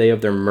repented they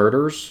of their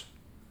murders,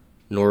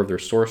 nor of their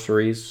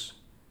sorceries,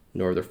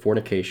 nor of their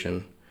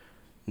fornication,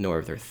 nor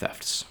of their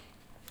thefts.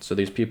 So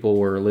these people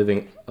were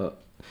living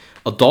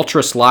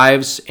adulterous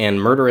lives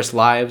and murderous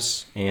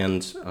lives,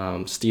 and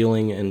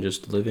stealing and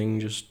just living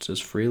just as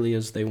freely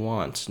as they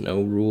want.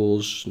 No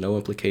rules, no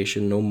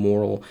implication, no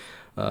moral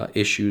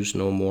issues,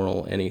 no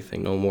moral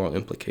anything, no moral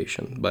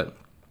implication. But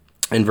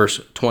in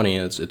verse 20,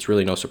 it's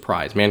really no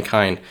surprise.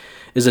 Mankind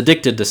is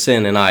addicted to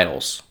sin and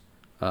idols.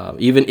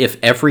 Even if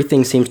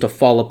everything seems to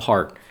fall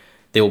apart,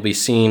 they will be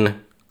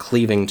seen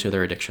cleaving to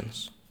their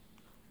addictions.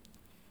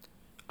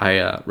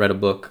 I read a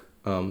book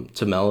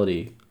to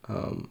Melody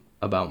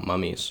about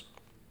mummies.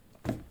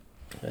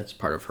 That's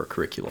part of her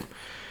curriculum,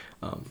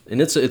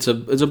 and it's a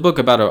book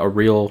about a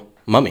real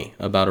mummy,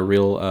 about a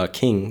real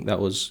king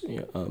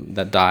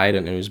that died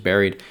and was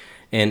buried.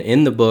 And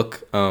in the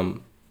book,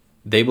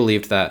 they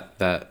believed that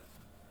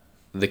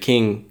the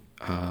king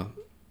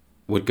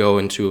would go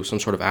into some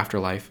sort of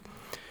afterlife,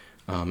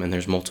 and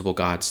there's multiple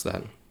gods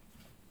that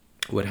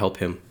would help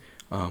him,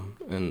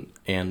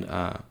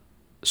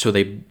 so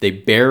they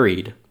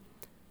buried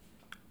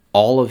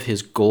all of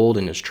his gold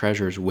and his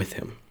treasures with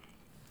him,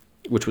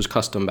 which was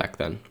custom back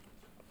then,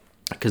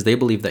 because they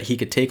believed that he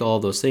could take all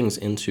of those things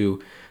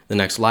into the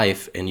next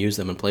life and use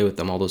them and play with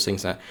them, all those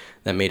things that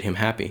made him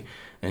happy,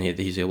 and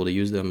he's able to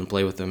use them and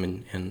play with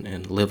them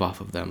and live off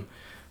of them.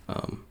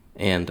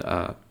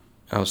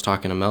 I was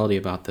talking to Melody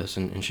about this,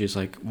 and she's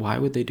like, why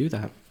would they do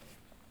that?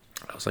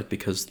 I was like,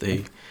 because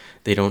they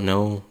don't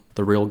know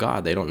the real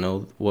God. They don't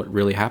know what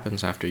really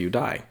happens after you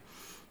die.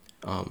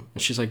 And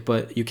she's like,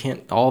 but you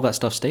can't, all that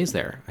stuff stays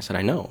there. I said,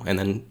 I know. And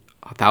then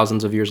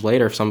thousands of years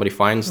later, if somebody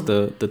finds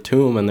the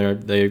tomb and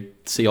they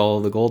see all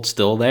of the gold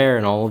still there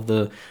and all of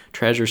the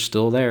treasures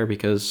still there,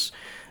 because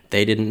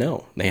they didn't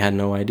know. They had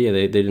no idea.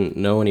 They didn't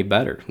know any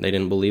better. They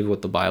didn't believe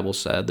what the Bible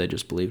said. They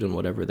just believed in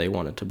whatever they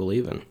wanted to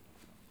believe in,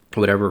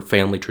 whatever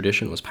family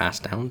tradition was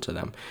passed down to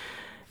them.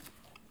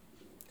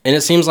 And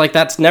it seems like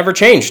that's never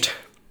changed.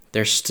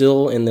 They're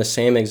still in the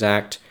same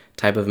exact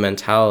type of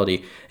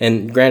mentality.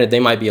 And granted, they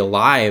might be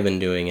alive and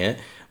doing it,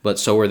 but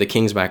so were the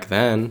kings back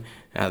then.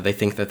 They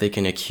think that they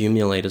can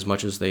accumulate as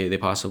much as they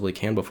possibly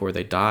can before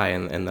they die,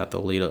 and that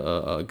they'll lead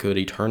a good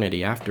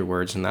eternity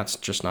afterwards, and that's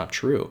just not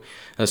true.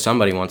 As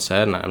somebody once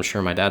said, and I'm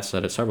sure my dad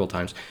said it several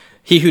times,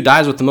 he who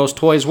dies with the most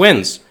toys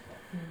wins.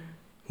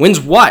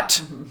 Wins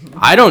what?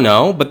 I don't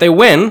know, but they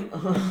win.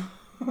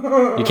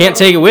 You can't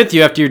take it with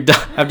you after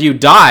you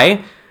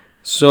die.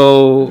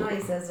 So no, he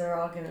says they're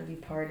all going to be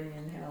partying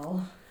in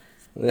hell.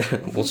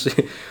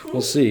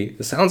 We'll see.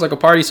 It sounds like a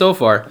party so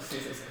far.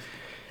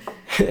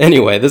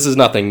 Anyway, this is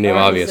nothing new,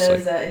 obviously.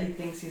 He says that he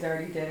thinks he's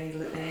already dead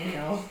in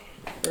hell.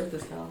 Earth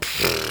is hell.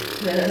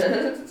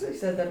 He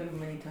said that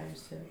many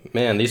times too.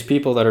 Man, these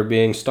people that are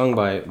being stung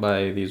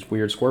by these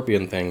weird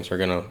scorpion things are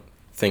going to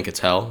think it's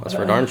hell. That's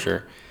for darn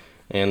sure.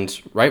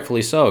 And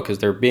rightfully so, because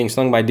they're being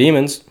stung by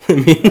demons.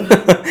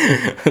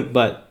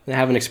 But they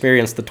haven't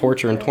experienced the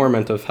torture and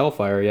torment of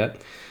hellfire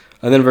yet.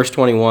 And then verse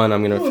 21,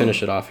 I'm going to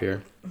finish it off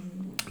here.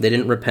 They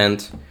didn't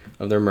repent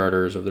of their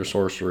murders, of their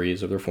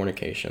sorceries, of their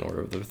fornication, or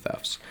of their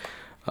thefts.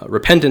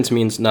 Repentance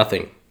means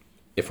nothing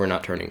if we're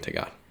not turning to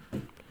God.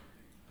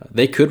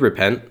 They could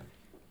repent,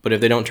 but if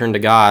they don't turn to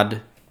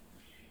God,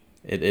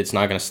 it's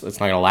not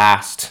gonna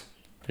last.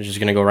 They're just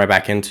gonna go right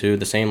back into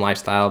the same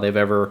lifestyle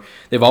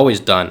they've always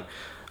done.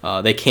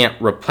 They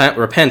can't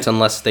repent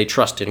unless they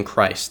trust in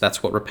Christ.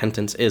 That's what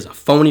repentance is. A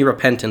phony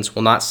repentance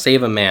will not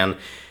save a man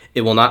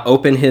It will not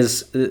open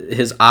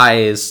his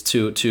eyes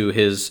to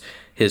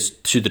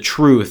the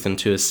truth and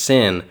to his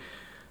sin.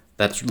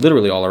 That's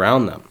literally all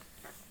around them.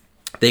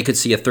 They could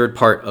see a third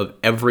part of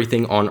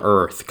everything on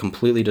earth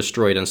completely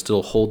destroyed and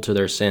still hold to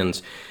their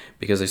sins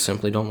because they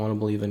simply don't want to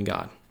believe in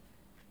God.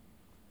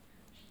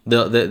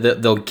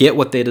 They'll get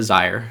what they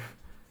desire,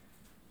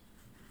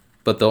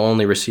 but they'll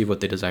only receive what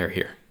they desire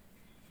here.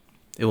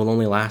 It will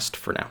only last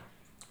for now.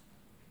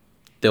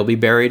 They'll be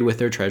buried with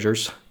their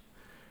treasures,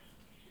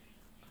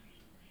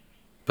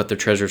 but their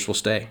treasures will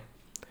stay.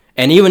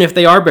 And even if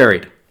they are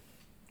buried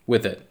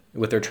with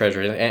their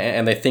treasure,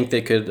 and they think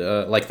they could,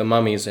 like the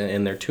mummies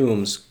in their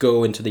tombs,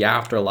 go into the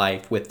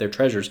afterlife with their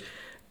treasures,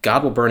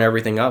 God will burn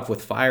everything up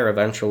with fire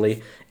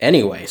eventually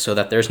anyway, so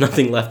that there's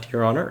nothing left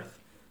here on earth.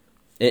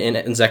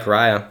 In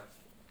Zechariah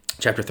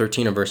chapter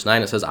 13 and verse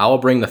 9, it says, I will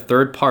bring the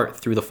third part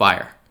through the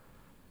fire.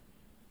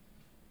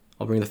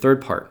 I'll bring the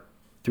third part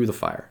through the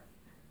fire,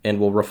 and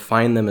will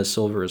refine them as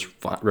silver is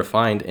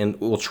refined, and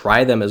will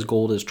try them as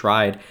gold is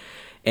tried.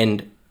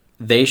 And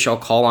they shall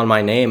call on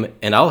my name,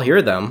 and I'll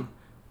hear them.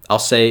 I'll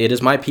say, it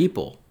is my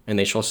people, and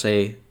they shall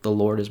say, the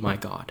Lord is my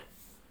God.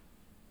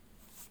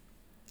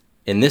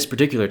 In this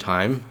particular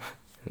time,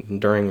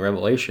 during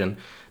Revelation,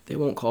 they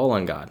won't call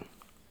on God.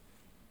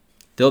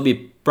 They'll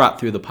be brought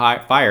through the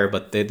fire,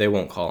 but they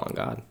won't call on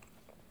God.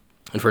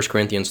 In 1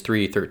 Corinthians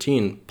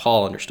 3:13,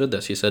 Paul understood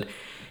this. He said,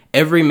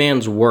 every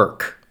man's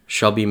work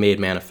shall be made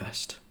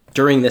manifest.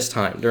 During this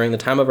time, during the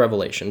time of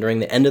Revelation, during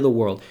the end of the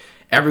world,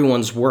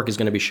 everyone's work is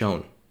going to be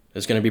shown.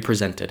 It's going to be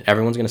presented.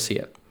 Everyone's going to see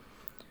it.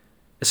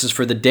 This is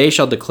for the day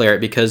shall declare it,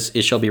 because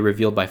it shall be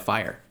revealed by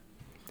fire.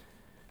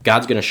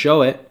 God's going to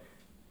show it,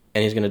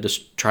 and he's going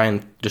to try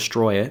and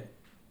destroy it.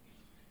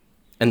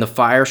 And the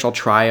fire shall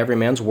try every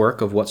man's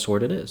work of what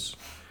sort it is.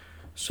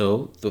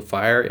 So the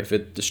fire, if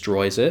it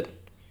destroys it,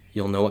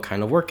 you'll know what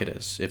kind of work it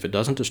is. If it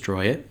doesn't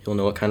destroy it, you'll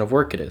know what kind of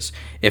work it is.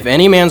 If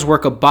any man's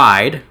work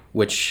abide,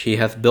 which he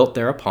hath built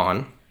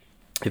thereupon,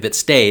 if it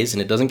stays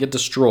and it doesn't get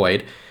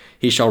destroyed,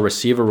 he shall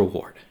receive a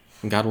reward.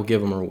 And God will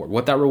give him a reward.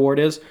 What that reward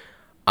is,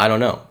 I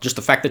don't know. Just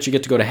the fact that you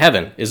get to go to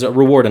heaven is a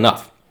reward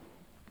enough.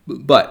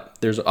 But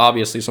there's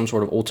obviously some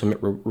sort of ultimate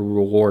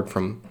reward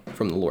from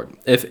the Lord.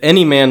 If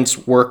any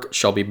man's work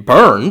shall be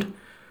burned,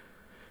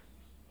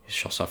 he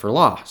shall suffer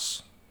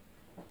loss.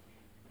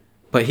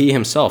 But he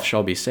himself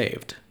shall be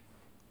saved,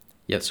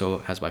 yet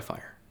so as by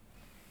fire.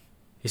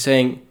 He's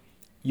saying,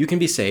 you can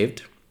be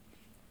saved.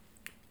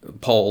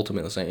 Paul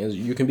ultimately saying is,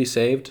 you can be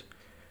saved,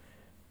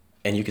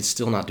 and you can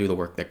still not do the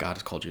work that God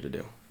has called you to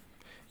do.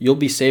 You'll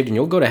be saved and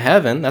you'll go to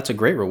heaven. That's a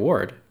great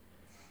reward.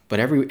 But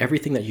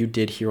everything that you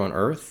did here on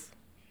earth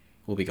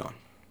will be gone.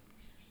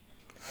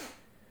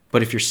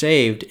 But if you're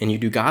saved and you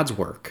do God's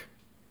work,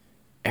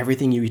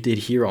 everything you did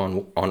here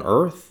on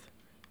earth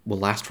will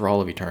last for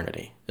all of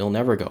eternity. It'll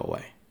never go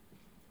away.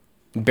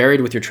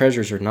 Buried with your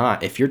treasures or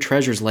not, if your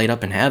treasure's laid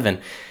up in heaven,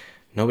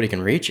 nobody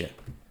can reach it.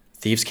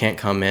 Thieves can't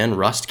come in.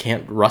 Rust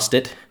can't rust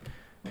it.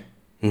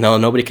 No,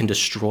 nobody can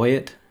destroy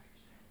it.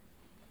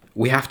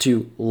 We have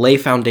to lay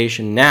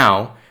foundation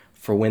now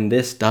for when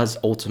this does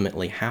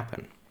ultimately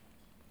happen.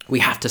 We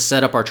have to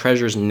set up our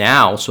treasures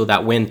now so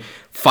that when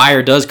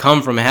fire does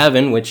come from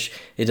heaven, which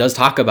it does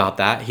talk about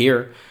that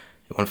here,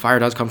 when fire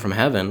does come from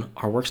heaven,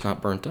 our work's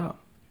not burnt up.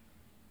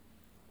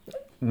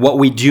 What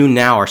we do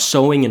now, our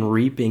sowing and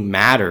reaping,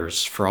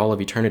 matters for all of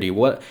eternity.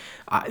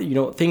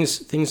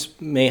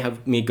 Things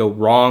may go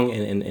wrong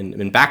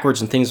and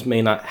backwards, and things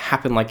may not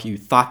happen like you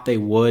thought they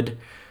would.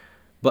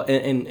 But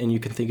and you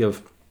can think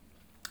of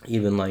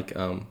even like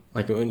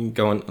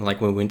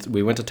when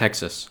we went to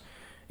Texas,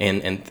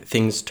 and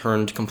things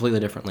turned completely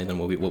differently than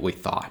what we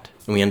thought,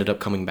 and we ended up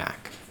coming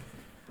back.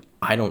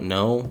 I don't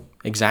know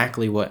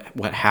exactly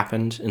what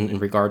happened in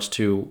regards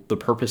to the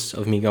purpose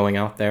of me going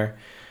out there.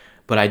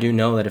 But I do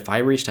know that if I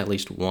reached at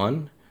least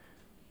one,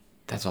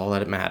 that's all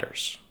that it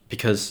matters.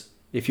 Because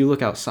if you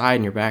look outside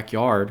in your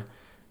backyard,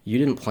 you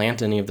didn't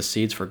plant any of the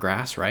seeds for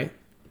grass, right?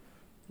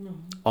 No.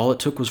 All it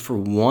took was for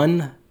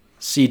one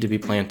seed to be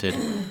planted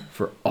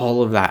for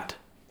all of that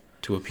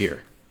to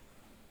appear.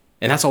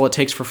 And that's all it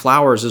takes for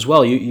flowers as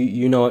well.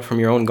 You know it from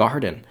your own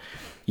garden.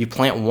 You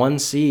plant one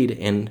seed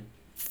and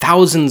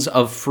thousands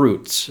of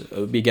fruits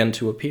begin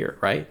to appear,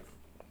 right?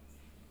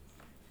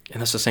 And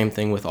that's the same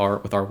thing with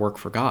our work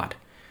for God.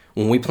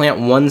 When we plant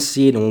one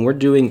seed and when we're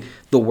doing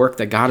the work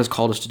that God has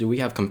called us to do, we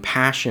have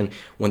compassion.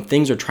 When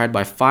things are tried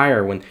by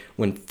fire,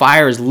 when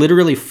fire is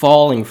literally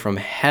falling from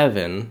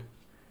heaven,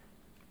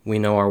 we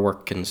know our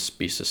work can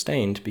be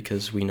sustained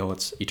because we know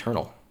it's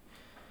eternal.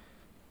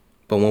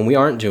 But when we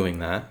aren't doing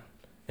that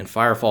and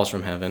fire falls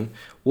from heaven,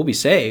 we'll be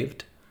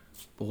saved,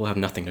 but we'll have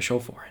nothing to show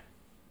for it.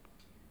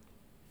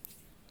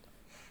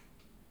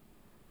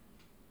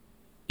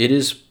 It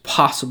is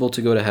possible to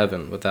go to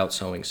heaven without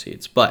sowing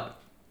seeds, but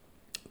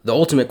the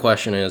ultimate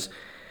question is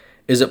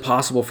it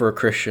possible for a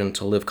Christian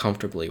to live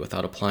comfortably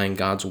without applying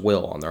God's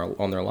will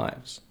on their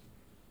lives?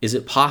 Is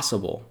it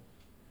possible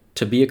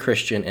to be a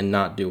Christian and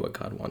not do what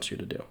God wants you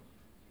to do?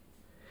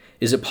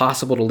 Is it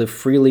possible to live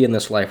freely in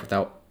this life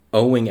without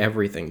owing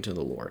everything to the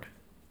Lord?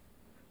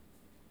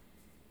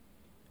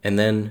 And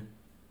then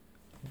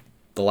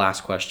the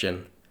last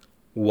question,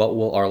 what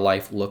will our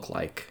life look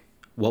like?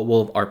 What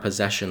will our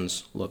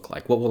possessions look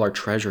like? What will our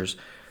treasures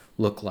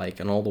look like,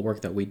 and all the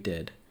work that we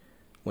did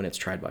when it's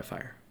tried by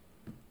fire?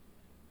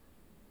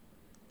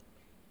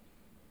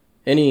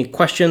 Any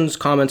questions,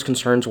 comments,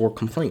 concerns, or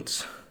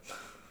complaints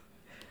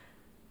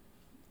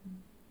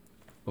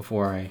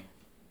before I